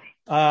already.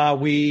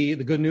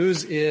 The good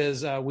news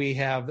is we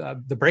have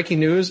the breaking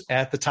news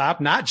at the top,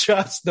 not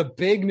just the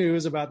big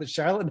news about the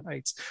Charlotte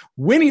Knights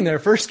winning their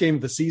first game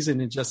of the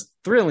season in just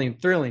thrilling,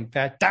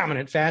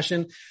 dominant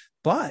fashion.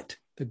 But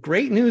the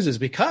great news is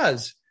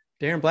because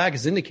Darren Black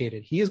has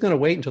indicated he is going to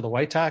wait until the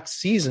White Sox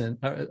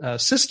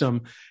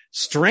system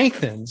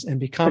strengthens and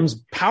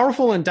becomes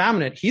powerful and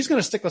dominant. He's going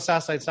to stick with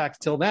Southside Sox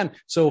till then.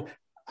 So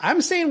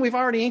I'm saying we've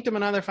already inked him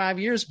another 5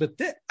 years, but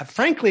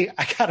frankly,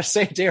 I got to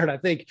say, Darren, I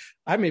think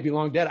I may be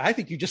long dead. I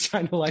think you just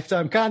signed a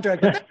lifetime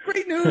contract. But that's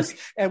great news.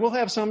 And we'll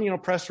have some,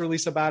 press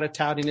release about it,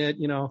 touting it,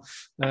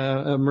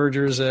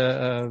 mergers,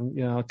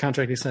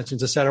 contract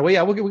extensions, et cetera. Well,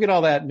 yeah, we'll get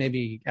all that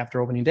maybe after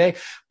opening day.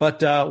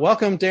 But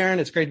welcome, Darren.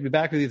 It's great to be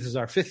back with you. This is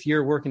our 5th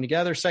year working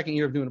together, 2nd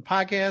year of doing a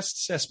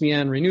podcast.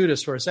 SBN renewed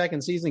us for a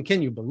 2nd season.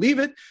 Can you believe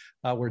it?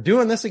 We're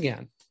doing this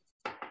again.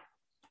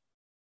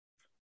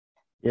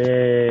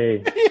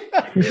 Yay.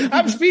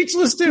 I'm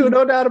speechless too,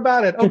 no doubt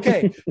about it.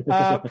 Okay.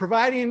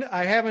 Providing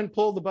I haven't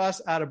pulled the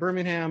bus out of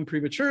Birmingham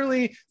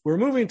prematurely, we're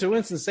moving to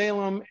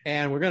Winston-Salem,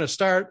 and we're going to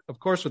start, of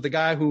course, with the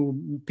guy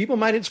who people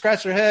might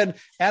scratch their head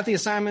at the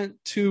assignment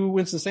to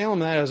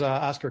Winston-Salem. And that is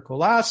Oscar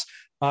Colas.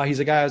 He's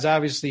a guy who's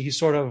obviously, he's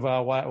sort of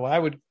what I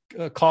would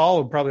call,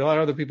 or probably a lot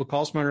of other people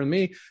call smarter than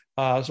me.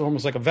 So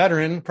almost like a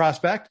veteran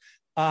prospect.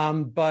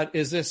 But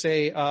is this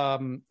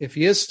if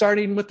he is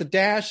starting with the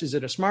dash, is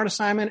it a smart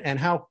assignment, and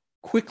how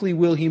quickly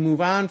will he move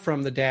on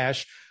from the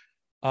dash,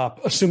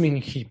 assuming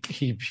he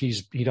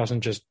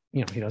doesn't just,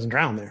 he doesn't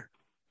drown there?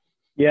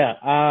 Yeah.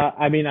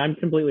 I'm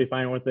completely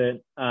fine with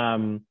it.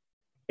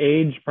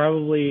 Age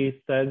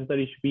probably says that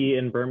he should be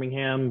in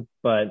Birmingham,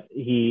 but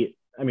he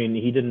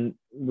didn't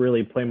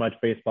really play much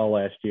baseball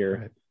last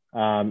year.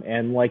 Right.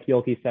 And like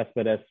Yoelqui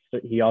Cespedes,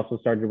 he also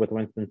started with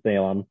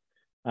Winston-Salem.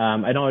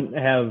 I don't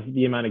have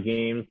the amount of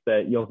games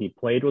that Yoelqui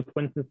played with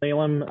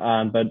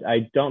Winston-Salem, but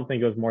I don't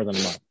think it was more than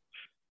a month.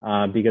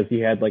 Because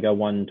he had like a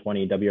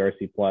 120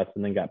 WRC plus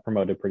and then got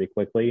promoted pretty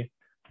quickly.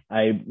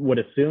 I would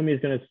assume he's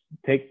going to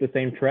take the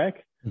same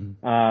trek.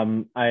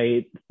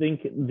 I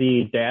think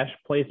the dash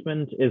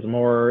placement is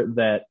more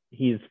that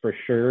he's for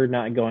sure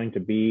not going to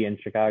be in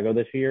Chicago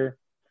this year.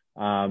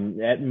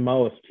 At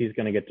most, he's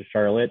going to get to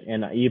Charlotte,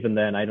 and even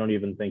then, I don't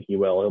even think he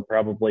will. He'll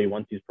probably,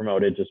 once he's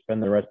promoted, just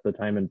spend the rest of the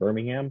time in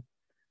Birmingham.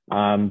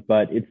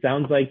 But it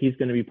sounds like he's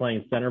going to be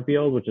playing center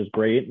field, which is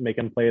great. Make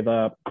him play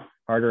the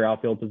harder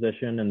outfield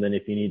position, and then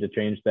if you need to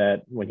change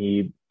that when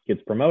he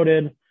gets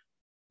promoted,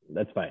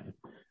 that's fine.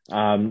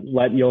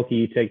 Let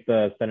Yoelqui take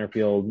the center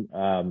field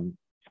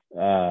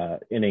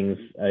innings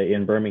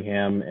in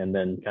Birmingham, and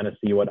then kind of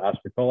see what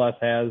Oscar Colas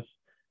has.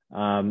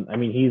 I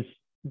mean, he's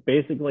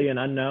basically an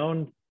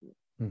unknown,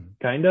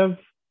 kind of.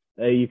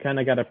 You kind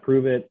of got to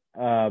prove it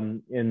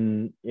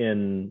in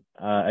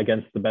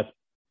against the best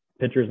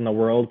pitchers in the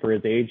world for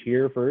his age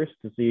here first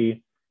to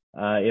see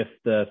if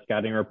the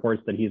scouting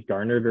reports that he's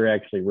garnered are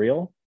actually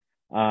real.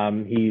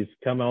 He's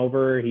come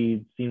over.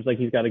 He seems like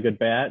he's got a good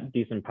bat,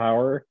 decent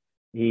power.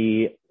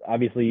 He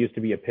obviously used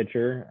to be a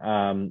pitcher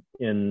over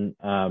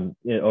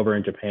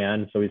in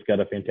Japan, so he's got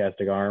a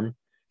fantastic arm.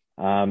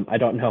 I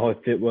don't know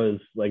if it was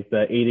like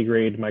the 80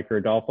 grade Mike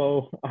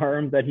Rodolfo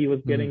arm that he was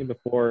getting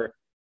before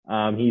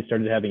he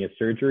started having his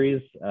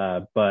surgeries,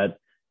 but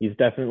he's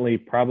definitely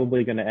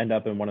probably going to end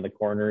up in one of the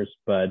corners.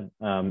 But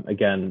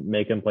again,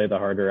 make him play the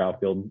harder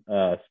outfield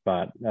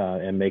spot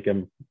and make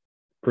him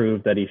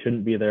prove that he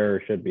shouldn't be there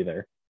or should be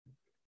there.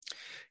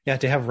 Yeah,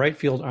 to have right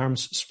field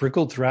arms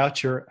sprinkled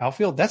throughout your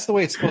outfield, that's the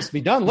way it's supposed to be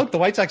done. Look, the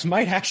White Sox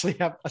might actually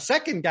have a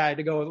second guy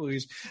to go with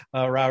Luis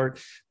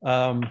Robert.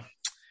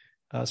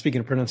 Speaking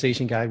of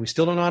pronunciation guide, we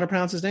still don't know how to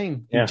pronounce his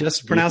name. Yeah. He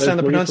just pronounced it on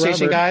the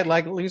pronunciation guide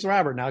like Luis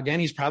Robert. Now,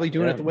 again, he's probably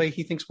doing it the way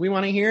he thinks we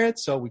want to hear it.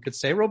 So we could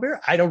say Robert.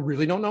 I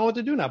really don't know what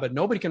to do now, but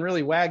nobody can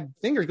really wag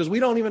fingers because we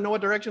don't even know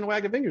what direction to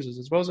wag the fingers is.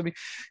 It's supposed to be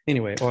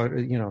anyway, or,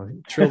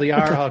 trill the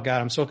R. Oh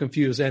God, I'm so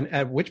confused. And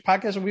at which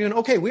podcast are we in?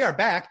 Okay, we are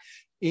back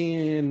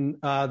in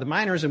the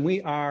minors, and we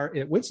are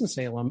at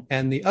Winston-Salem.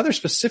 And the other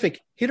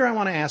specific hitter I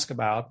want to ask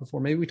about before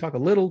maybe we talk a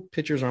little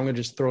pitchers, or I'm going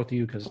to just throw it to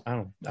you because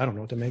I don't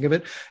know what to make of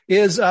it,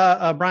 is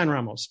Brian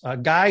Ramos, a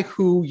guy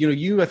who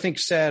you I think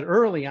said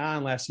early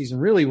on last season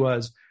really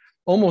was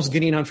almost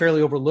getting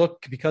unfairly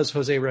overlooked because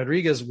Jose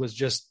Rodriguez was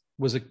just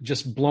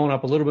blown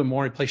up a little bit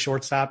more. He played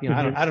shortstop.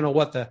 I don't know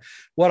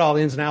what all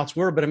the ins and outs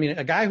were, but I mean,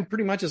 a guy who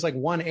pretty much is like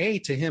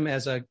 1A to him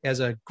as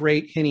a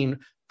great hitting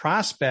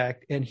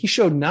prospect. And he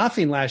showed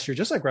nothing last year,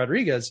 just like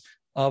Rodriguez,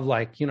 of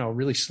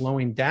really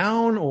slowing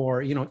down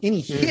or,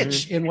 any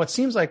hitch in what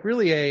seems like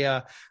really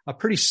a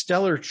pretty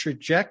stellar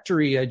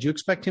trajectory. Do you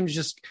expect him to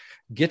just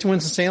get to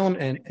Winston-Salem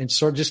and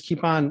sort of just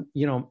keep on,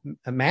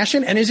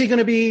 mashing? And is he going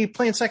to be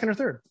playing second or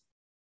third?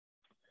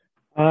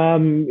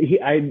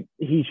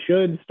 He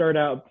should start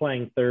out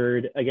playing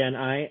third. Again,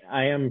 I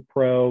am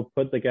pro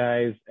put the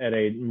guys at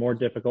a more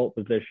difficult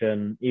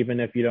position,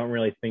 even if you don't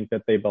really think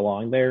that they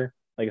belong there.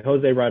 Like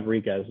Jose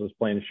Rodriguez was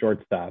playing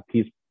shortstop.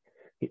 He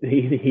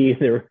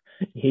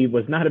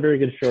was not a very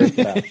good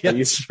shortstop,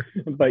 yes.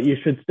 but you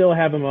should still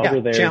have him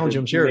over there. Challenge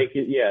him, sure.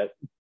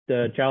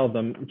 To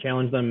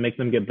challenge them, make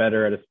them get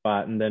better at a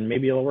spot, and then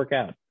maybe it'll work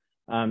out.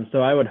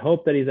 So I would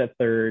hope that he's at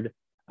third.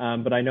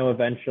 But I know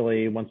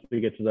eventually, once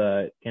we get to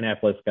the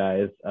Kannapolis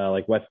guys,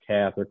 like Wes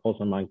Kath or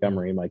Colson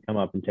Montgomery might come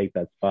up and take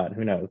that spot.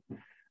 Who knows?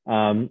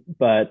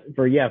 But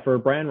for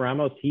Brian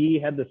Ramos, he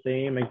had the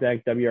same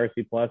exact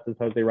WRC plus as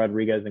Jose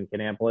Rodriguez in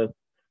Kannapolis.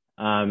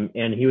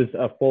 And he was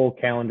a full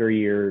calendar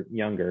year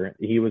younger.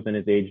 He was in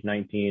his age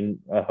 19.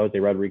 Jose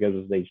Rodriguez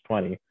was age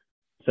 20.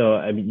 So,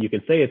 I mean, you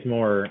could say it's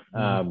more,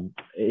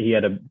 he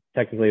had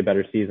technically a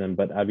better season,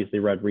 but obviously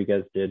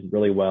Rodriguez did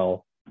really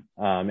well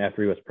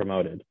after he was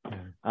promoted.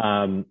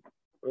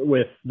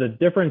 With the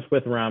difference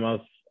with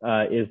Ramos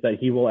is that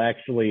he will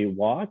actually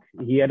walk.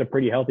 He had a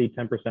pretty healthy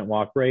 10%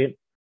 walk rate,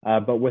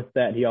 but with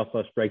that, he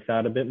also strikes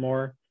out a bit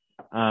more.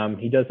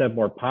 He does have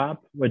more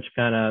pop, which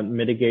kind of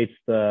mitigates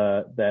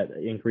that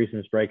increase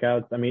in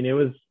strikeouts. I mean, it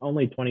was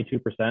only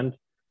 22%.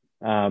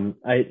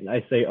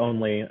 I say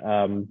only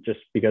just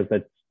because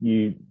that's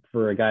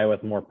for a guy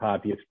with more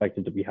pop, you expect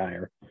it to be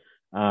higher.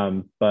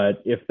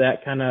 But if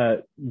that kind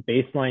of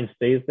baseline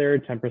stays there,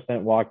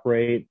 10% walk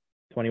rate,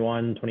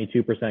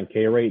 22%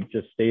 K rate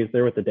just stays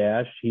there with the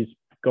dash, he's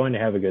going to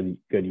have a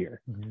good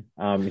year.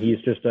 He's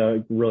just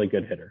a really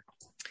good hitter.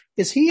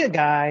 Is he a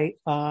guy,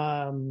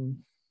 I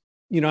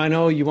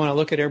know you want to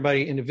look at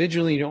everybody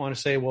individually. You don't want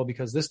to say, well,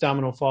 because this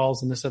domino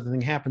falls and this other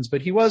thing happens,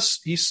 but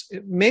he's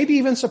maybe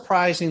even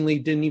surprisingly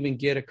didn't even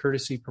get a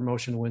courtesy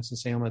promotion to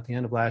Winston-Salem at the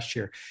end of last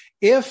year.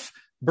 If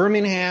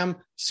Birmingham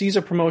sees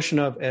a promotion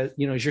of, as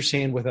you're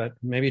saying, with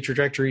maybe a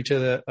trajectory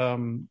to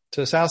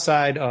the south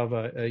side of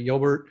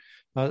Yolbert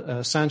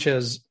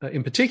Sanchez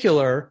in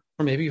particular,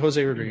 or maybe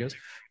Jose Rodriguez,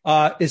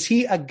 is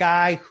he a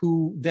guy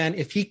who then,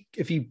 if he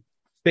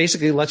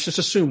basically, let's just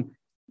assume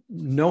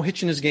no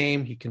hitch in his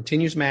game, he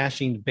continues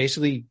mashing,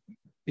 basically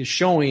is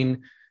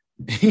showing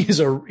he's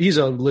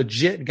a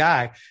legit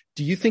guy.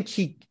 Do you think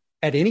he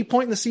at any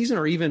point in the season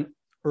or even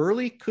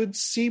early could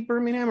see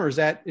Birmingham, or is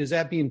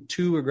that being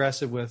too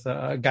aggressive with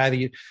a guy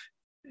that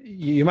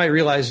you might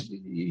realize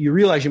you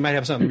might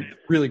have something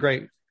really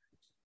great?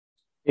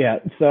 Yeah.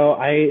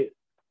 So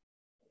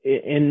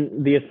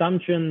in the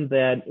assumption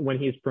that when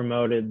he's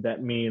promoted,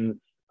 that means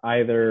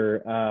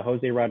either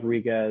Jose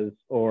Rodriguez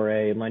or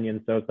a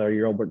Lenyn Sosa or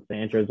Yolbert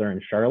Sanchez are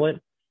in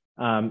Charlotte.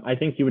 I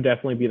think he would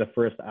definitely be the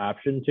first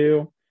option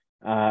to.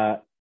 I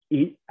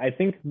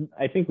think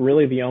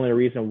really the only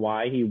reason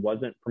why he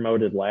wasn't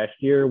promoted last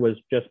year was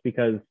just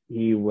because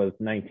he was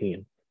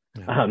 19.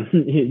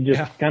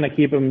 Yeah. Kind of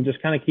keep him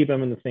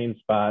in the same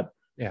spot.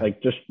 Yeah.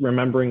 Like, just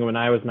remembering when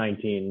I was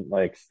 19,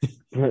 like,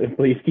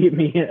 please keep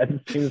me at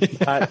the same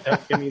spot.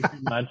 Don't give me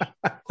too much.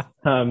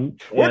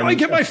 Where do I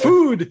get my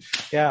food?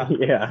 Yeah.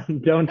 Yeah.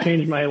 Don't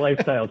change my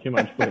lifestyle too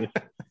much, please.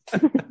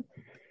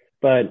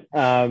 But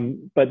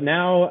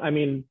now, I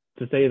mean,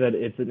 to say that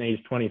it's an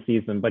age 20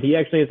 season, but he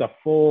actually has a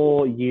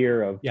full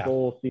year of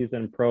full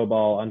season pro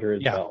ball under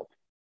his belt.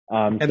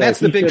 And so that's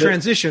the big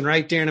transition,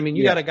 right, Darren? I mean,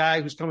 you got a guy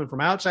who's coming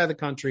from outside the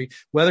country,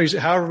 whether he's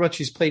however much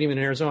he's played even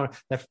in Arizona,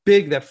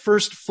 that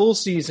first full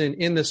season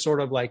in this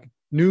sort of like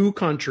new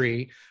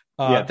country.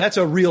 That's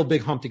a real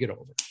big hump to get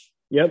over.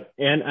 Yep.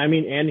 And I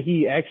mean, and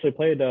he actually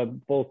played a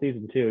full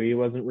season too. He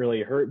wasn't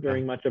really hurt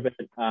during much of it.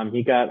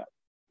 He got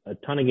a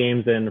ton of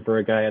games in for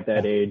a guy at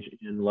that age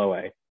in low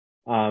A.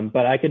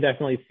 But I could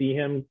definitely see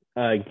him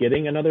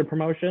getting another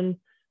promotion.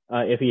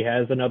 If he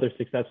has another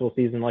successful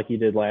season like he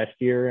did last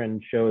year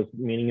and shows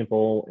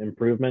meaningful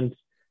improvements,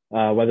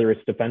 whether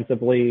it's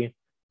defensively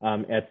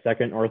at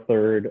second or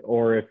third,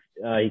 or if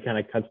he kind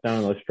of cuts down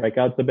on those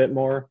strikeouts a bit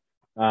more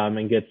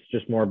and gets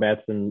just more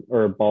bats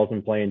or balls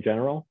in play in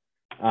general.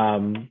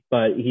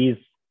 But there's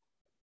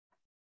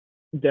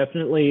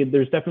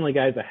definitely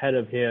guys ahead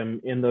of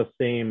him in those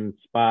same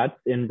spots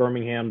in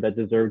Birmingham that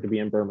deserve to be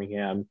in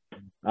Birmingham.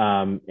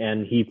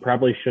 And he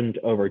probably shouldn't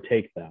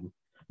overtake them.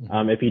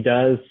 If he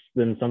does,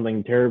 then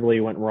something terribly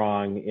went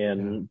wrong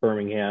in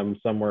Birmingham,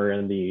 somewhere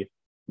in the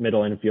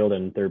middle infield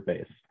and third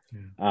base.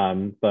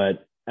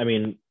 But I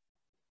mean,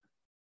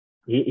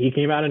 he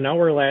came out of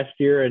nowhere last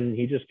year, and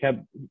he just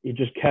kept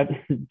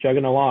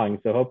chugging along.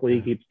 So hopefully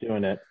he keeps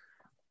doing it.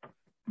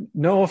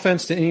 No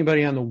offense to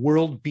anybody on the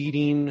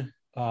world-beating,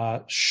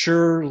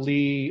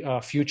 surely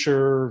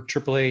future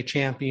AAA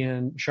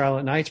champion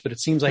Charlotte Knights, but it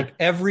seems like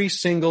every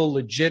single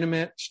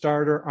legitimate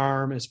starter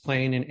arm is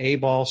playing in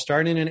A-ball,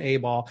 starting in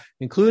A-ball,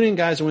 including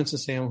guys at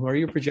Winston-Salem. Who are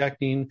you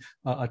projecting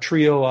a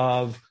trio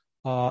of,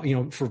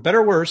 for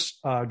better or worse,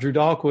 Drew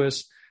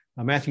Dahlquist,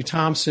 Matthew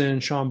Thompson,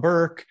 Sean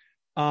Burke.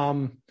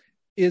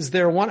 Is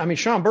there one? I mean,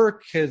 Sean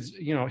Burke has,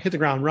 hit the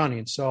ground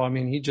running. So, I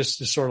mean, he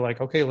just is sort of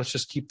like, okay, let's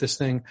just keep this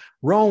thing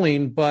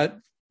rolling. But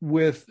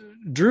with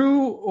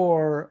Drew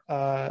or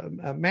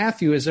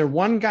Matthew, is there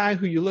one guy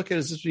who you look at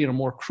as this,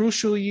 more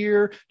crucial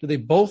year? Do they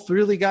both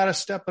really got to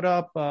step it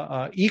up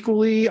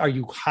equally? Are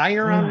you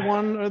higher on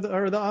one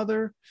or the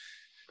other?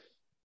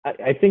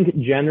 I think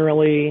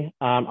generally,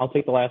 I'll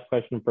take the last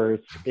question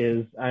first,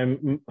 is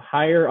I'm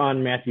higher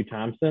on Matthew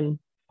Thompson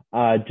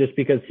just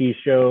because he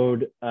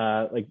showed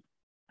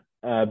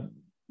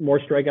more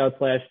strikeouts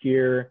last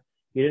year.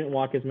 He didn't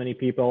walk as many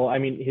people. I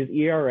mean, his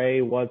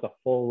ERA was a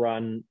full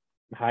run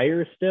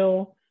higher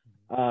still,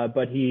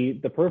 but the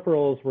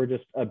peripherals were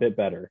just a bit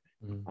better.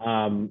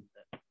 And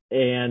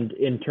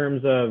in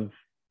terms of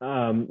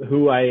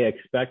who I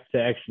expect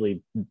to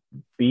actually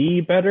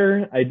be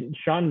better,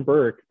 Sean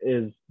Burke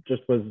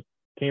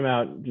came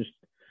out just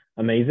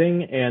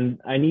amazing, and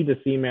I need to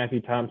see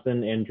Matthew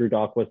Thompson and Drew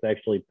Dahlquist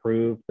actually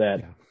prove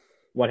that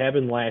what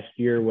happened last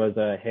year was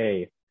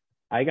hey,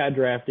 I got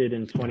drafted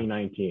in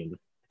 2019.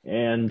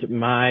 And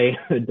my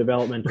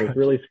development was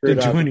really screwed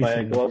up by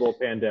a global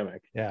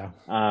pandemic. Yeah.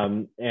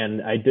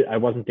 And I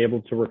wasn't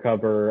able to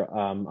recover,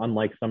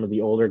 unlike some of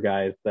the older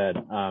guys that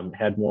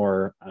had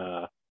more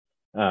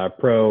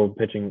pro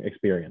pitching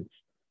experience.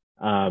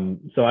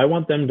 So I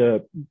want them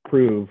to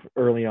prove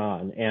early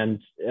on. And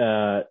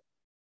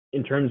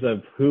in terms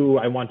of who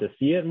I want to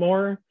see it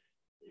more,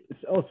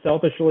 so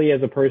selfishly,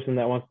 as a person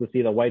that wants to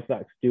see the White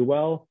Sox do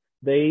well,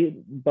 they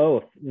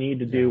both need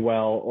to do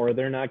well, or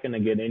they're not going to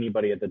get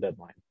anybody at the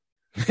deadline.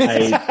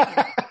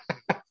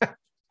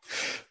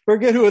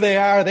 Forget who they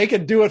are. They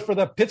could do it for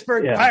the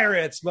Pittsburgh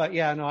Pirates, but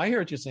I hear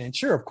what you're saying.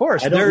 Sure, of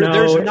course.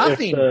 There's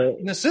nothing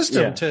in the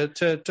system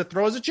to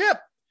throw as a chip.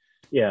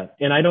 Yeah,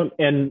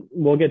 and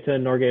we'll get to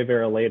Norge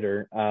Vera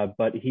later,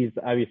 but he's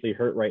obviously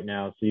hurt right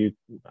now, so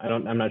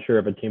I'm not sure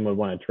if a team would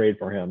want to trade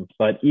for him.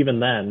 But even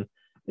then,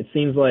 it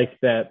seems like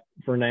that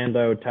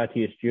Fernando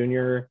Tatis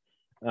Jr.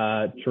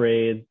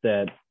 Trade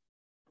that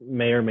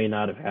may or may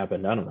not have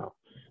happened, I don't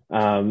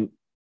know,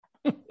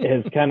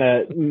 has kind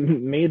of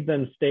made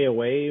them stay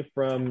away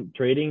from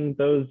trading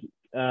those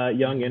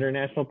young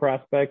international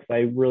prospects.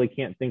 I really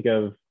can't think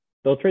of,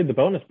 they'll trade the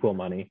bonus pool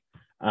money,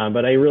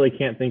 but I really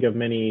can't think of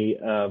many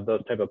of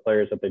those type of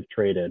players that they've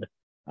traded,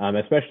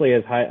 especially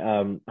as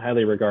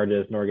highly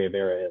regarded as Norge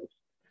Vera is.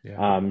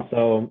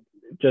 So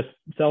just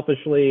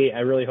selfishly,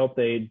 I really hope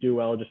they do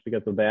well just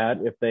because of that.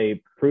 If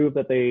they prove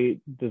that they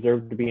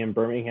deserve to be in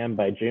Birmingham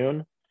by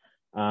June,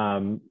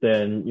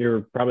 then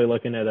you're probably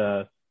looking at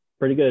a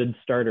pretty good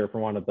starter for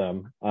one of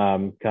them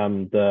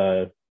come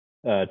the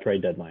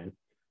trade deadline.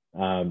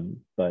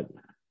 But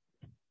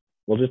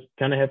we'll just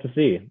kind of have to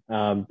see.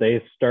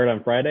 They start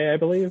on Friday, I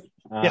believe.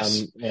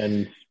 Yes.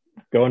 And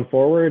going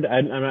forward,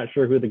 I'm not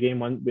sure who the game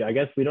one. I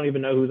guess we don't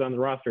even know who's on the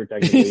roster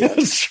technically yet.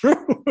 That's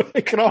true.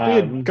 It could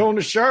all be going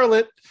to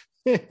Charlotte.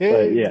 But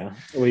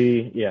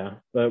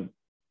but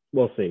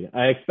we'll see.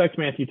 I expect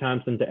Matthew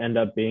Thompson to end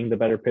up being the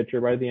better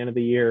pitcher by the end of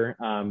the year.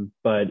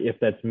 But if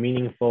that's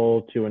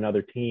meaningful to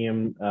another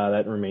team,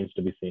 that remains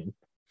to be seen.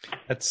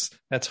 That's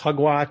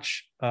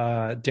Hugwatch,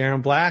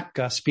 Darren Black,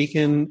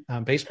 speaking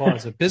baseball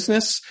as a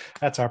business.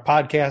 That's our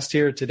podcast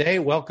here today.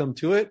 Welcome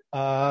to it.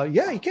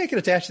 You can't get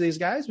attached to these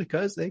guys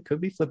because they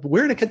could be flipped.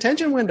 We're in a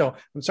contention window.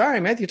 I'm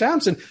sorry, Matthew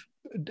Thompson.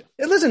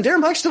 Listen, Darren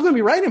Black's still going to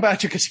be writing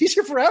about you because he's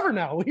here forever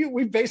now.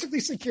 We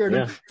basically secured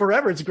him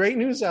forever. It's great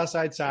news,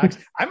 Southside Sox.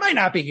 I might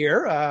not be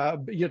here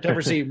to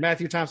ever see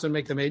Matthew Thompson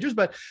make the majors,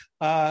 but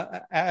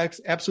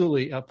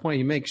absolutely a point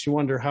he makes. You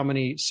wonder how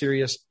many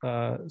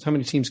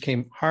teams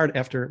came hard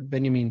after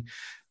Benjamin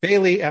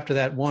Bailey after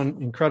that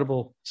one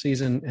incredible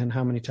season, and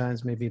how many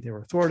times maybe they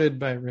were thwarted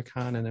by Rick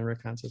Hahn, and then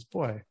Rick Hahn says,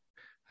 boy,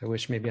 I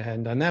wish maybe I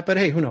hadn't done that, but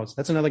hey, who knows?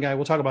 That's another guy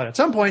we'll talk about at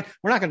some point.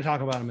 We're not going to talk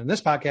about him in this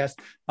podcast.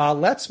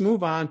 Let's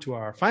move on to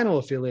our final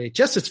affiliate.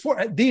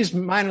 These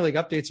minor league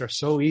updates are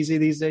so easy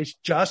these days.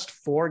 Just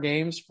 4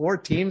 games, 4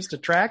 teams to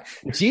track.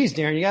 Geez,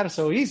 Darren, you got it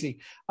so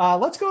easy.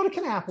 Let's go to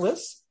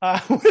Kannapolis,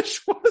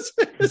 which was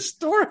a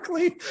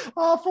historically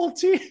awful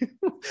team.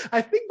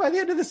 I think by the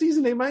end of the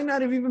season, they might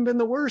not have even been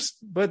the worst,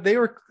 but they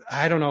were,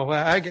 I don't know.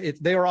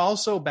 They were all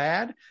so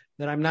bad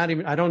that I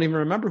don't even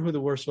remember who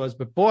the worst was,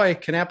 but boy,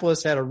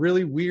 Kannapolis had a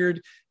really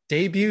weird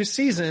debut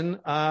season.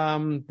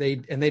 They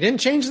didn't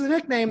change the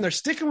nickname. They're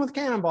sticking with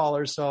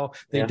Cannonballers. So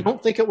they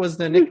don't think it was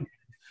the nickname.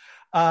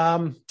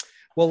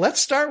 Well, let's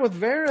start with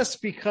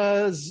Veras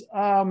because,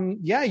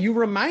 you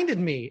reminded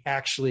me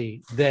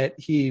actually that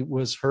he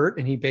was hurt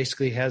and he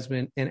basically has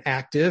been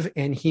inactive,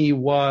 and he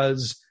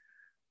was,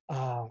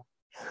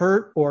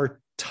 hurt or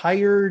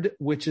tired,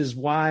 which is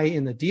why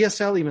in the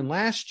DSL, even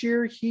last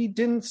year, he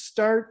didn't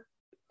start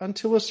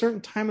until a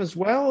certain time as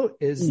well.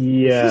 Is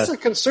this a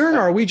concern, or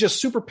are we just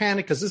super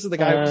panicked because this is the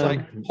guy who's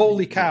like,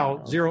 holy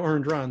cow, 0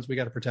 earned runs, we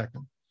got to protect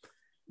him?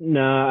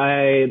 No,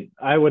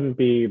 I wouldn't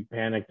be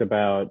panicked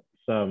about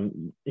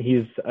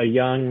he's a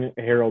young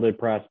heralded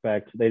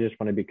prospect. They just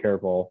want to be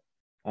careful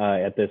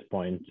at this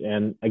point.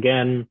 And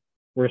again,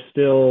 we're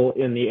still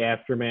in the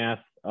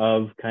aftermath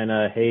of kind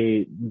of,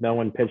 hey, no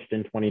one pitched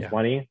in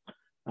 2020,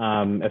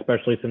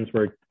 especially since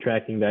we're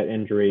tracking that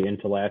injury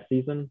into last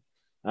season.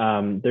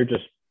 They're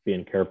just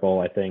being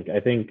careful, I think.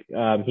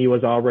 He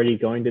was already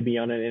going to be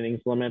on an innings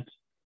limit.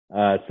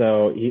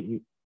 So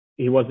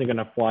he wasn't going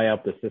to fly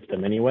out the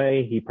system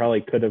anyway. He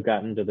probably could have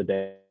gotten to the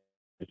day.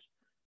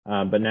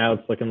 But now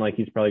it's looking like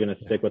he's probably going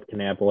to stick with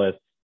Kannapolis,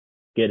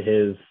 get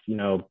his,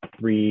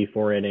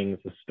 3-4 innings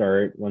to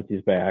start once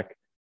he's back,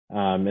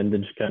 and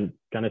then just kind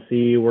of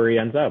see where he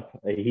ends up.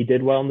 He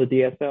did well in the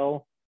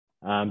DSL,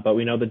 but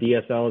we know the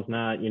DSL is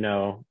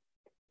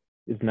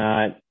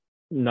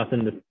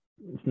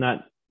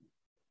not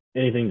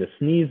anything to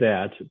sneeze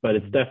at, but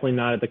it's definitely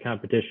not at the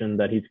competition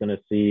that he's going to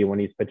see when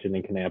he's pitching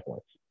in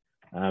Kannapolis.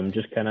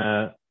 Just kind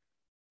of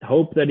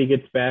hope that he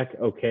gets back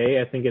okay.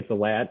 I think it's a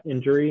lat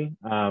injury,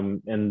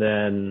 and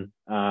then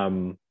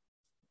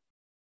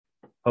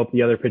hope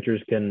the other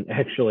pitchers can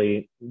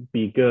actually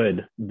be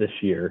good this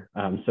year,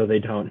 so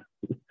they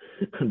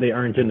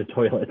aren't in the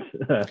toilet.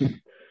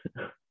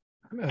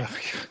 Oh,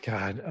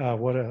 God,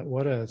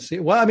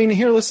 well, I mean,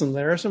 here, listen,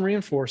 there are some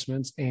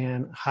reinforcements,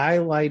 and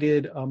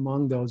highlighted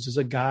among those is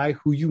a guy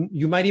who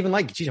you might even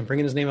like. Geez, I'm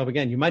bringing his name up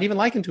again. You might even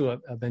liken to a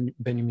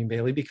Benjamin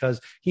Bailey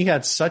because he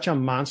had such a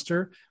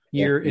monster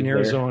year in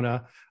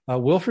Arizona.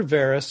 Wilfred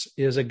Veras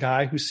is a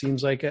guy who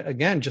seems like,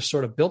 again, just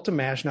sort of built to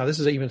mash. Now, this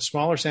is an even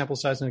smaller sample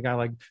size than a guy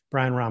like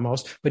Brian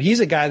Ramos, but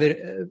he's a guy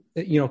that,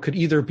 could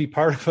either be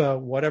part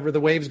of whatever the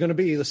wave is going to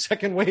be, the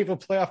second wave of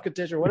playoff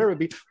contention, or whatever it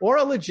be, or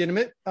a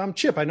legitimate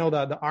chip. I know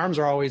that the arms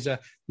are always,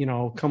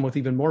 come with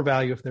even more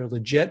value if they're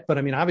legit, but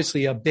I mean,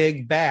 obviously a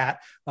big bat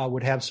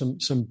would have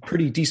some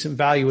pretty decent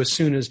value as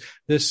soon as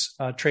this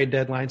trade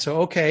deadline.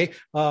 So, okay,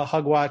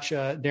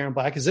 Hugwatch, Darren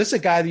Black, is this a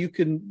guy that you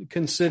can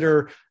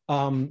consider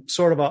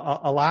sort of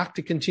a lock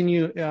to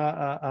continue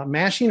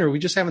mashing, or we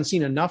just haven't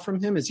seen enough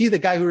from him? Is he the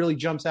guy who really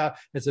jumps out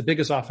as the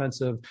biggest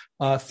offensive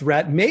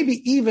threat,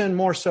 maybe even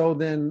more so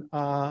than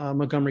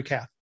Montgomery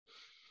Cath?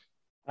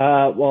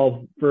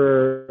 Well,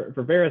 for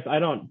Veras,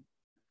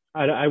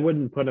 I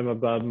wouldn't put him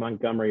above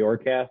Montgomery or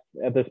Cath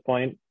at this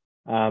point.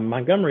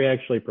 Montgomery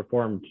actually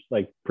performed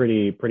like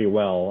pretty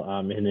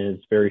well in his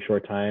very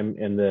short time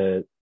in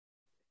the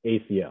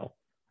ACL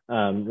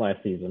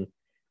last season.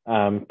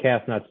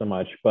 Cath not so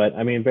much, but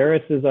I mean,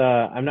 Veras is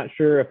I'm not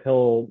sure if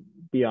he'll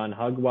be on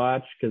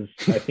Hugwatch because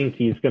I think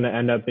he's going to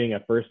end up being a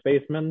first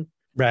baseman.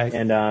 Right.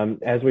 And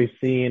as we've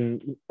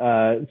seen,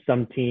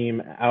 some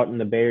team out in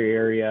the Bay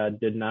Area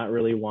did not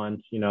really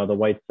want, the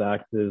White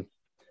Sox's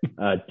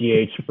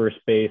DH first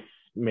base.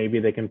 Maybe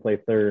they can play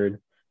third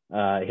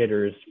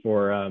hitters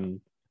for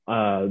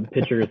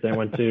pitchers that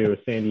went to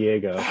San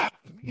Diego.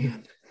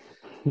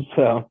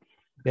 So,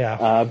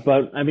 yeah.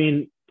 But I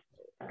mean,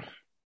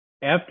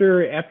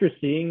 after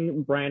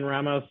seeing Brian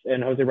Ramos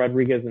and Jose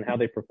Rodriguez and how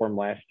they performed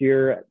last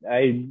year,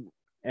 I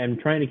am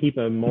trying to keep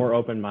a more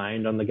open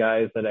mind on the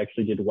guys that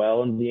actually did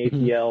well in the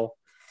ACL,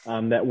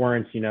 that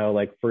weren't,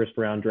 like first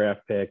round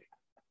draft pick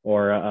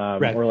or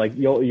like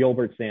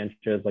Yolbert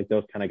Sanchez, like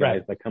those kind of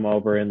guys that come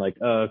over and like,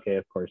 oh, okay,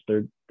 of course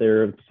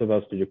they're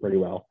supposed to do pretty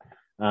well.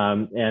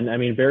 And I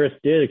mean, Veras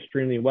did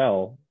extremely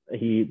well.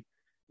 He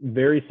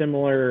very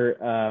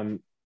similar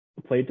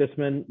plate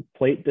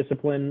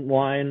discipline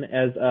line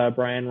as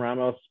Brian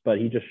Ramos, but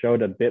he just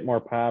showed a bit more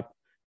pop,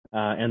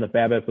 and the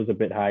BABIP was a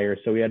bit higher,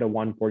 so he had a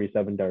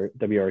 147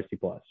 WRC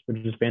plus, which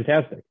is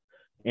fantastic.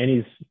 And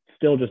he's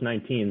still just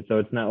 19, so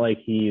it's not like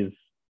he's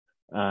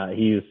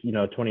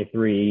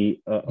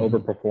 23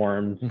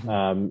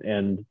 overperformed,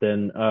 and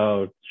then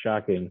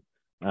shocking,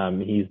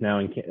 he's now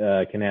in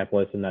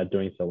Kannapolis and not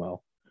doing so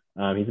well.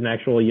 He's an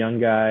actual young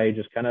guy.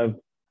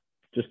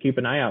 Just keep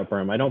an eye out for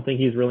him. I don't think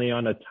he's really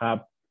on a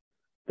top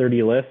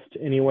 30 list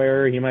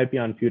anywhere. He might be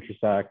on Future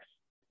Sox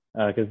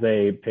because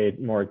they paid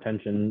more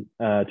attention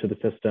to the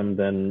system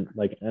than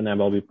like an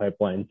MLB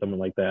Pipeline, someone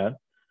like that.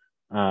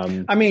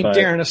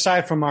 Darren,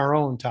 aside from our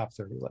own top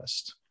 30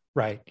 list,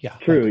 right? Yeah,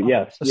 true.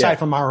 Yes. Aside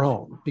from our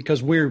own,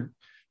 because we're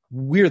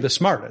the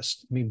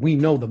smartest. I mean, we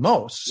know the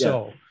most.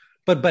 So,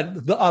 but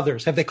the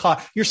others, have they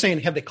caught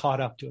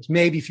up to us?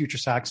 Maybe Future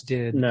Sox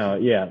did. No,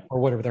 yeah, or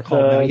whatever they're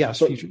called now. Yes,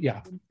 Future,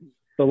 yeah.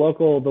 The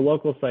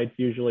local sites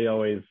usually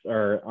always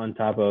are on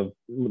top of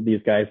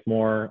these guys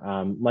more,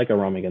 like a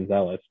Romy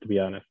Gonzalez, to be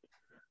honest.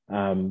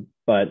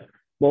 But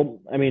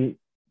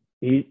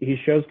he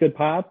shows good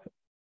pop.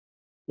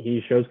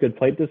 He shows good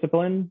plate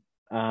discipline.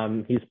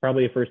 He's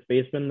probably a first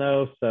baseman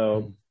though,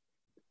 so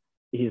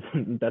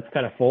that's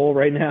kind of full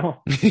right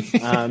now.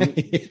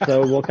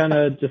 So we'll kind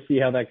of just see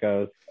how that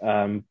goes.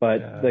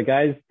 But the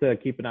guys to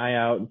keep an eye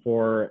out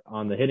for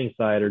on the hitting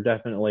side are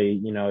definitely,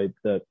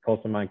 the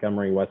Colson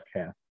Montgomery, Wes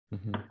Kath.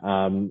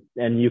 And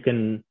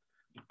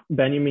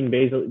Benjamin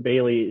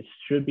Bailey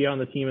should be on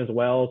the team as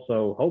well.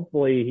 So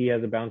hopefully he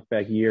has a bounce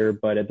back year,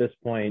 but at this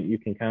point you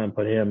can kind of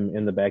put him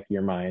in the back of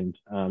your mind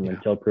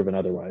until proven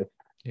otherwise.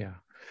 Yeah.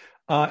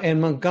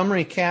 And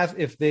Montgomery, Kath,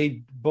 if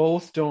they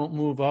both don't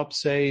move up,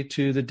 say,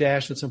 to the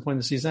dash at some point in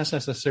the season, that's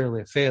not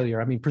necessarily a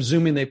failure. I mean,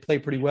 presuming they play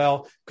pretty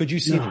well, could you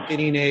see them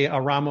getting a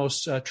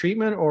Ramos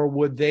treatment, or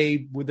would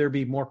there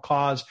be more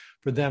cause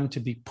for them to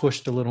be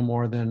pushed a little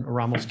more than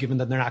Ramos, given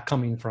that they're not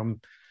coming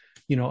from,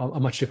 a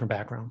much different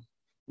background?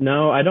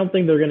 No, I don't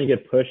think they're going to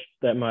get pushed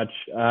that much.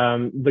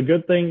 The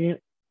good thing,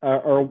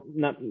 or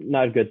not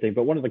a good thing,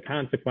 but one of the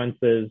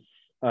consequences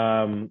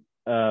of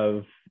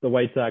the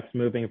White Sox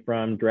moving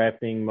from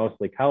drafting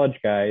mostly college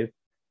guys,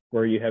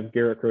 where you have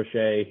Garrett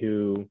Crochet,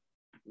 who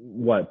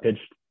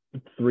pitched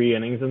 3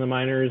 innings in the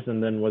minors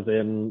and then was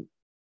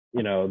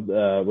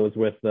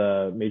with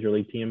the major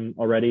league team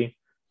already.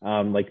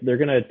 They're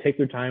going to take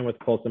their time with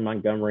Colson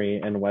Montgomery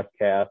and Wes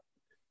Kath.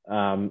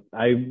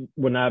 I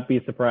would not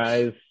be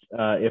surprised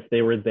if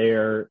they were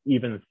there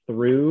even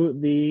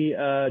through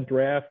the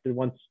draft, and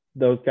once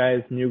those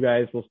new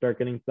guys will start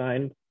getting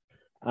signed.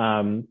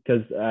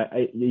 Because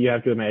you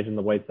have to imagine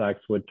the White Sox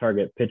would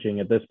target pitching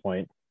at this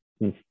point,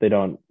 since they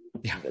don't.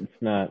 Yeah.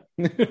 It's not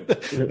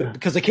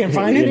because they can't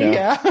find any.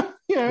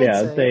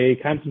 They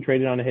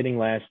concentrated on hitting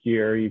last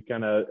year. You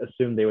kind of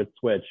assumed they would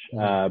switch,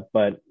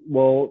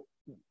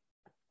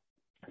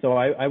 so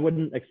I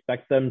wouldn't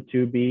expect them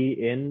to be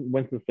in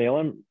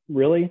Winston-Salem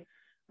really.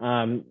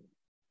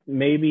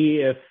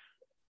 Maybe if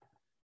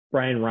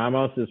Brian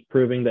Ramos is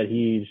proving that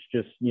he's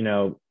just,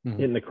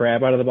 hitting the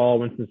crap out of the ball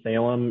in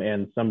Winston-Salem,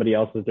 and somebody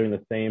else is doing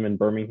the same in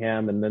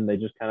Birmingham, and then they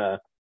just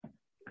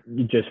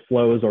just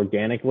flows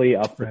organically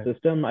up the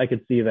system. I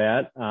could see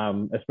that,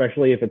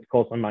 especially if it's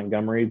Colson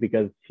Montgomery,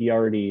 because he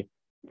already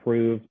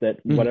proved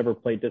that whatever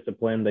plate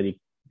discipline that he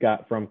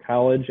got from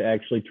college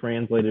actually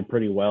translated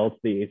pretty well to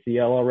the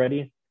ACL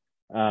already.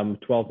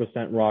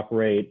 12% walk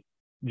rate,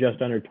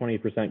 just under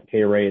 20%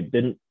 K rate,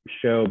 didn't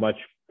show much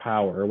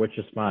power, which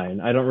is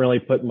fine. I don't really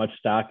put much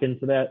stock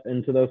into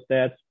those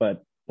stats,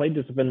 but plate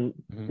discipline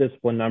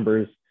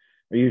numbers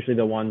are usually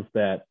the ones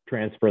that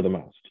transfer the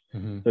most.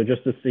 So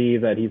just to see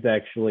that he's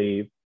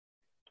actually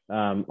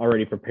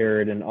already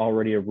prepared and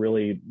already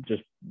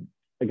just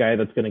a guy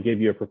that's going to give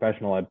you a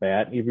professional at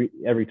bat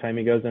every time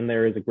he goes in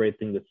there is a great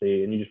thing to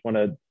see, and you just want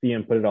to see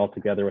him put it all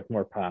together with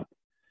more pop.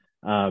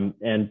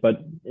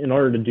 But in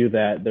order to do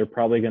that, they're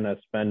probably going to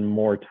spend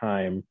more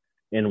time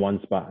in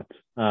one spot.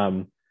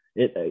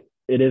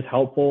 It is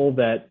helpful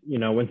that,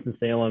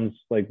 Winston-Salem's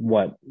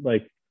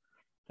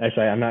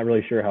actually, I'm not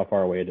really sure how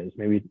far away it is,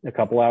 maybe a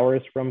couple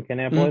hours from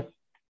Kannapolis.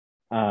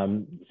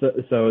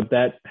 So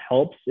that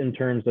helps in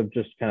terms of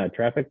just kind of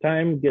traffic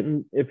time,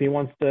 if he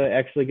wants to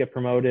actually get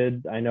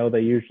promoted. I know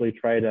they usually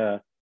try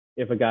to,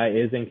 if a guy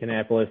is in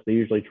Kannapolis, they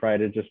usually try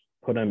to just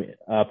put him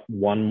up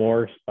one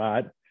more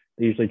spot.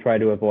 They usually try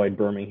to avoid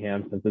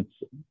Birmingham, since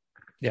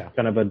it's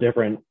kind of a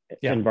different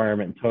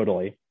environment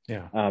totally.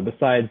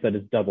 Besides that,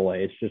 it's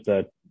Double-A. It's just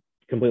a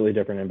completely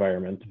different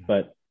environment.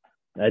 But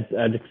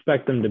I'd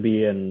expect them to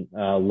be in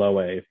Low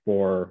A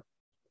for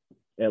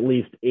at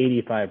least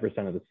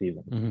 85% of the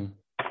season. Mm-hmm.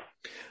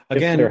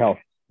 Again, their health.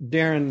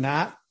 Darren,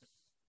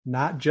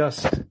 not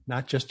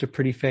just a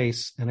pretty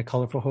face and a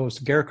colorful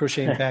host. Garrett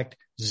Crochet, in fact,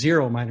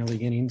 0 minor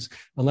league innings,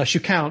 unless you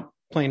count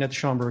playing at the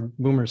Schaumburg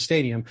Boomers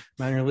Stadium.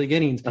 Minor league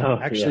innings,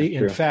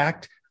 in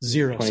fact,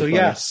 0. So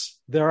yes,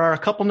 there are a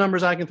couple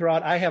numbers I can throw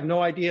out. I have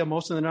no idea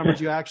most of the numbers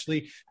you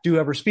actually do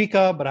ever speak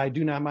of, but I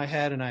do nod my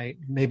head, and I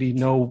maybe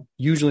know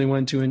usually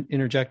when to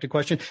interject a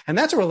question. And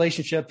that's a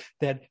relationship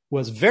that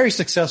was very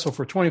successful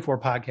for 24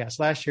 podcasts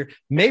last year,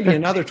 maybe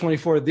another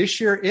 24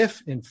 this year,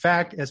 if in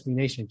fact SB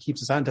Nation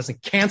keeps us on,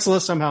 doesn't cancel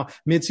us somehow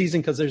midseason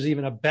because there's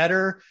even a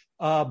better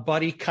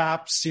buddy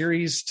cop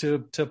series to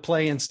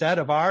play instead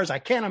of ours. I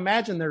can't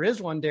imagine there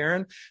is one,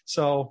 Darren.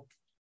 So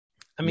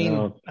I mean,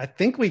 no. I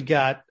think we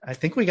got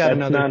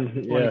another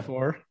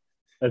 24. Yeah.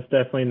 That's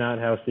definitely not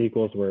how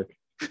sequels work.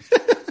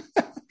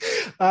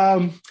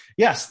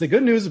 Yes, the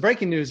good news, the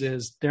breaking news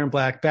is Darren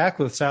Black back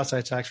with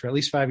Southside Sox for at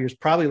least 5 years,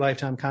 probably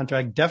lifetime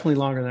contract, definitely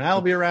longer than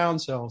I'll be around.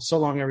 So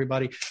long,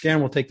 everybody.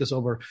 Darren will take this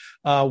over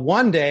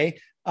one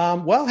day.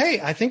 Well, hey,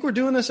 I think we're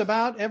doing this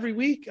about every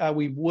week.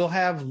 We will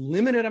have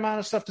limited amount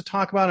of stuff to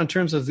talk about in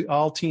terms of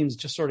all teams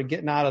just sort of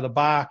getting out of the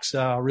box,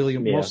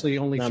 mostly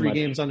only 3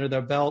 games under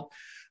their belt.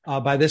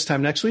 By this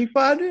time next week,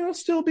 but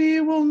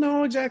we'll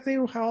know exactly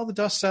how all the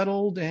dust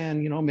settled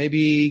and,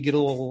 maybe get a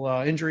little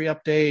injury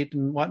update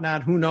and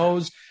whatnot. Who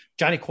knows?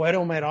 Johnny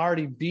Cueto might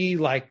already be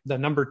like the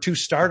number 2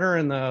 starter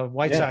in the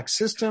White Sox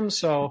system.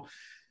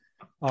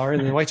 Or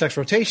in the White Sox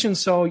rotation.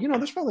 So,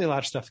 there's probably a lot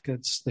of stuff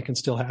that can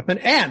still happen.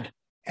 And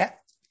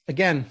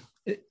again,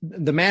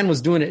 the man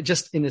was doing it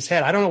just in his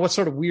head. I don't know what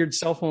sort of weird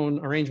cell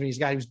phone arrangement he's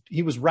got.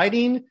 He was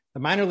writing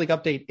the minor league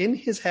update in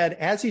his head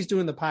as he's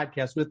doing the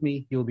podcast with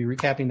me. He will be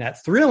recapping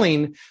that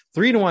thrilling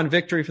 3-1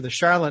 victory for the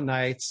Charlotte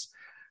Knights.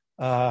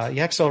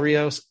 Yaxel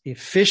Rios,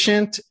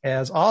 efficient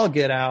as all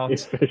get out,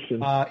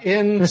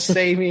 in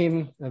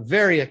saving a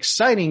very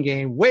exciting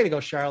game. Way to go,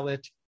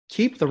 Charlotte.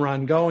 Keep the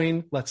run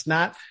going. Let's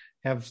not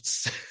have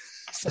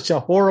such a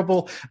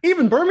horrible,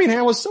 even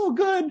Birmingham was so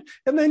good.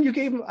 And then you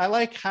gave him, I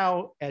like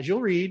how, as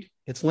you'll read,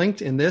 it's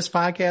linked in this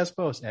podcast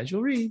post, as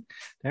you'll read,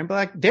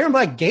 Darren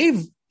Black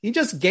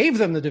just gave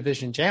them the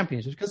division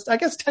championship, because I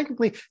guess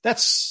technically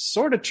that's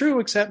sort of true,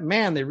 except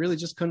man, they really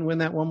just couldn't win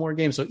that one more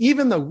game. So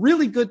even the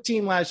really good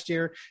team last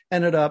year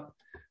ended up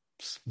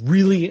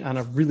really on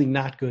a really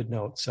not good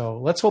note. So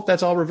let's hope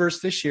that's all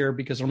reversed this year,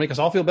 because it'll make us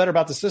all feel better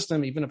about the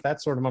system, even if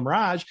that's sort of a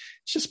mirage.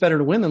 It's just better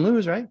to win than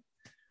lose, right?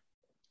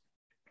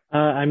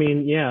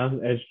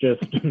 It's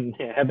just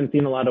I haven't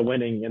seen a lot of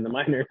winning in the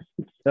minors.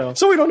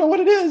 So we don't know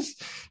what it is.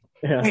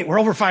 Yeah. Wait, we're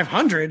over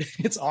 500.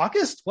 It's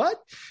August? What?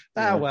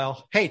 Yeah.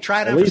 Well, hey,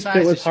 try to At least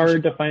it was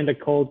hard to find a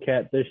cold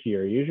cat this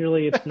year.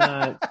 Usually it's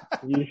not.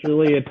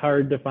 Usually it's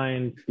hard to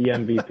find the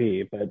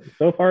MVP, but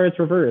so far it's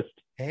reversed.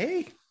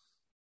 Hey,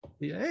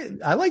 yeah,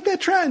 I like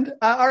that trend.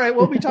 All right,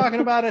 we'll be talking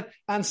about it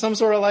on some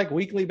sort of like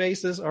weekly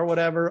basis or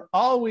whatever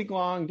all week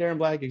long. Darren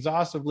Black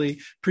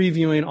exhaustively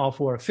previewing all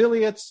 4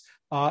 affiliates.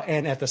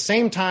 And at the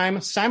same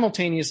time,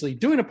 simultaneously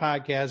doing a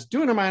podcast,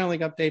 doing a minor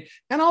league update,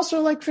 and also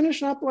like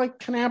finishing up like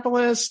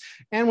Kannapolis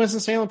and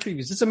Winston-Salem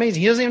previews. It's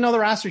amazing. He doesn't even know the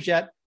rosters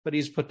yet, but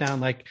he's put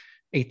down like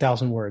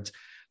 8,000 words.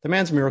 The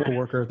man's a miracle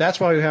worker. That's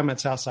why we have him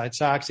at Southside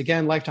Sox.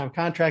 Again, lifetime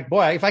contract.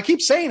 Boy, if I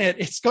keep saying it,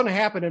 it's going to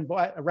happen. And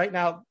boy, right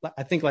now,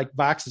 I think like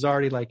Vox is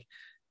already like,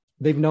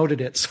 they've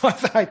noted it. So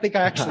I think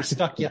I actually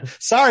stuck you.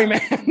 Sorry,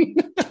 man.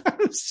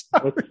 I'm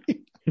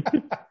sorry.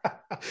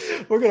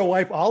 We're going to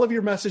wipe all of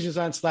your messages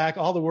on Slack,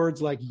 all the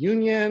words like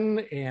union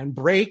and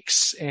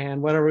breaks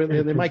and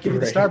whatever. They might give you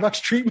the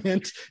Starbucks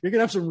treatment. You're going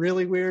to have some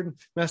really weird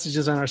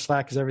messages on our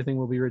Slack because everything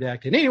will be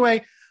redacted.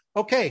 Anyway,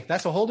 okay,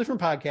 that's a whole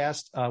different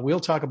podcast. We'll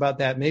talk about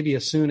that maybe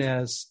as soon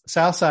as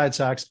Southside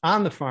Sox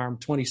on the Farm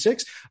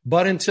 26.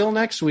 But until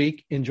next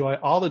week, enjoy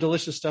all the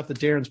delicious stuff that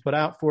Darren's put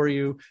out for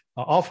you.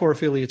 All 4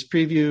 affiliates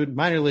previewed,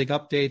 minor league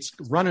updates,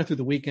 running through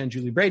the weekend.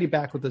 Julie Brady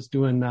back with us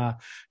doing a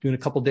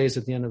couple days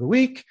at the end of the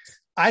week.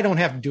 I don't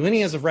have to do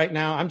any as of right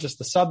now. I'm just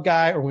the sub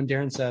guy. Or when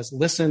Darren says,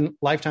 listen,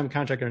 lifetime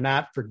contract or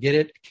not, forget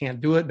it.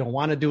 Can't do it. Don't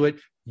want to do it.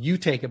 You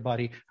take it,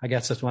 buddy. I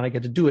guess that's when I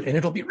get to do it, and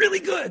it'll be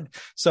really good.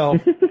 So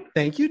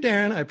thank you,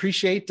 Darren. I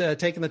appreciate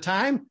taking the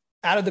time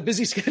out of the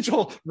busy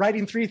schedule,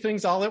 writing 3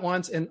 things all at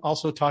once, and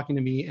also talking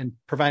to me and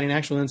providing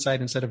actual insight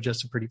instead of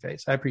just a pretty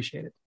face. I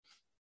appreciate it.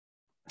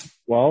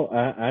 Well,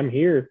 I'm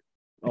here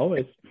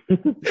always. All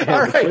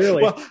right.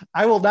 Clearly. Well,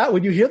 I will not.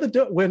 When you hear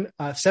when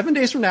 7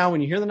 days from now,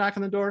 when you hear the knock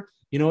on the door,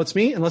 you know it's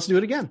me, and let's do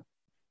it again.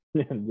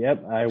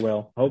 Yep, I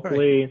will.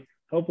 Hopefully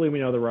we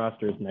know the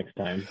rosters next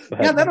time.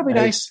 But yeah, that'll be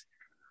nice.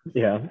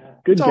 Yeah,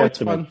 good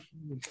guesstimate.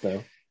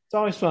 So. It's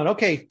always fun.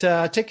 Okay,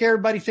 take care,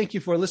 everybody. Thank you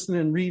for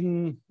listening,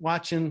 reading,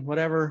 watching,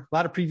 whatever. A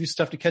lot of preview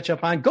stuff to catch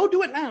up on. Go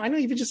do it now. I know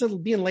you've just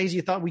being lazy.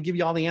 You thought we'd give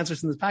you all the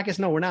answers in this podcast.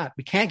 No, we're not.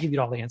 We can't give you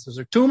all the answers.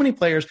 There are too many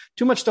players,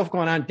 too much stuff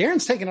going on.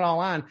 Darren's taking it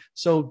all on.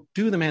 So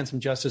do the man some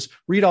justice.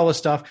 Read all this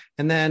stuff,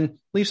 and then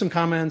leave some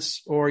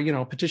comments or,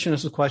 petition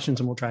us with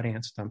questions, and we'll try to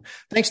answer them.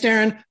 Thanks,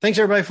 Darren. Thanks,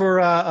 everybody,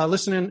 for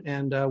listening,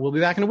 and we'll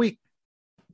be back in a week.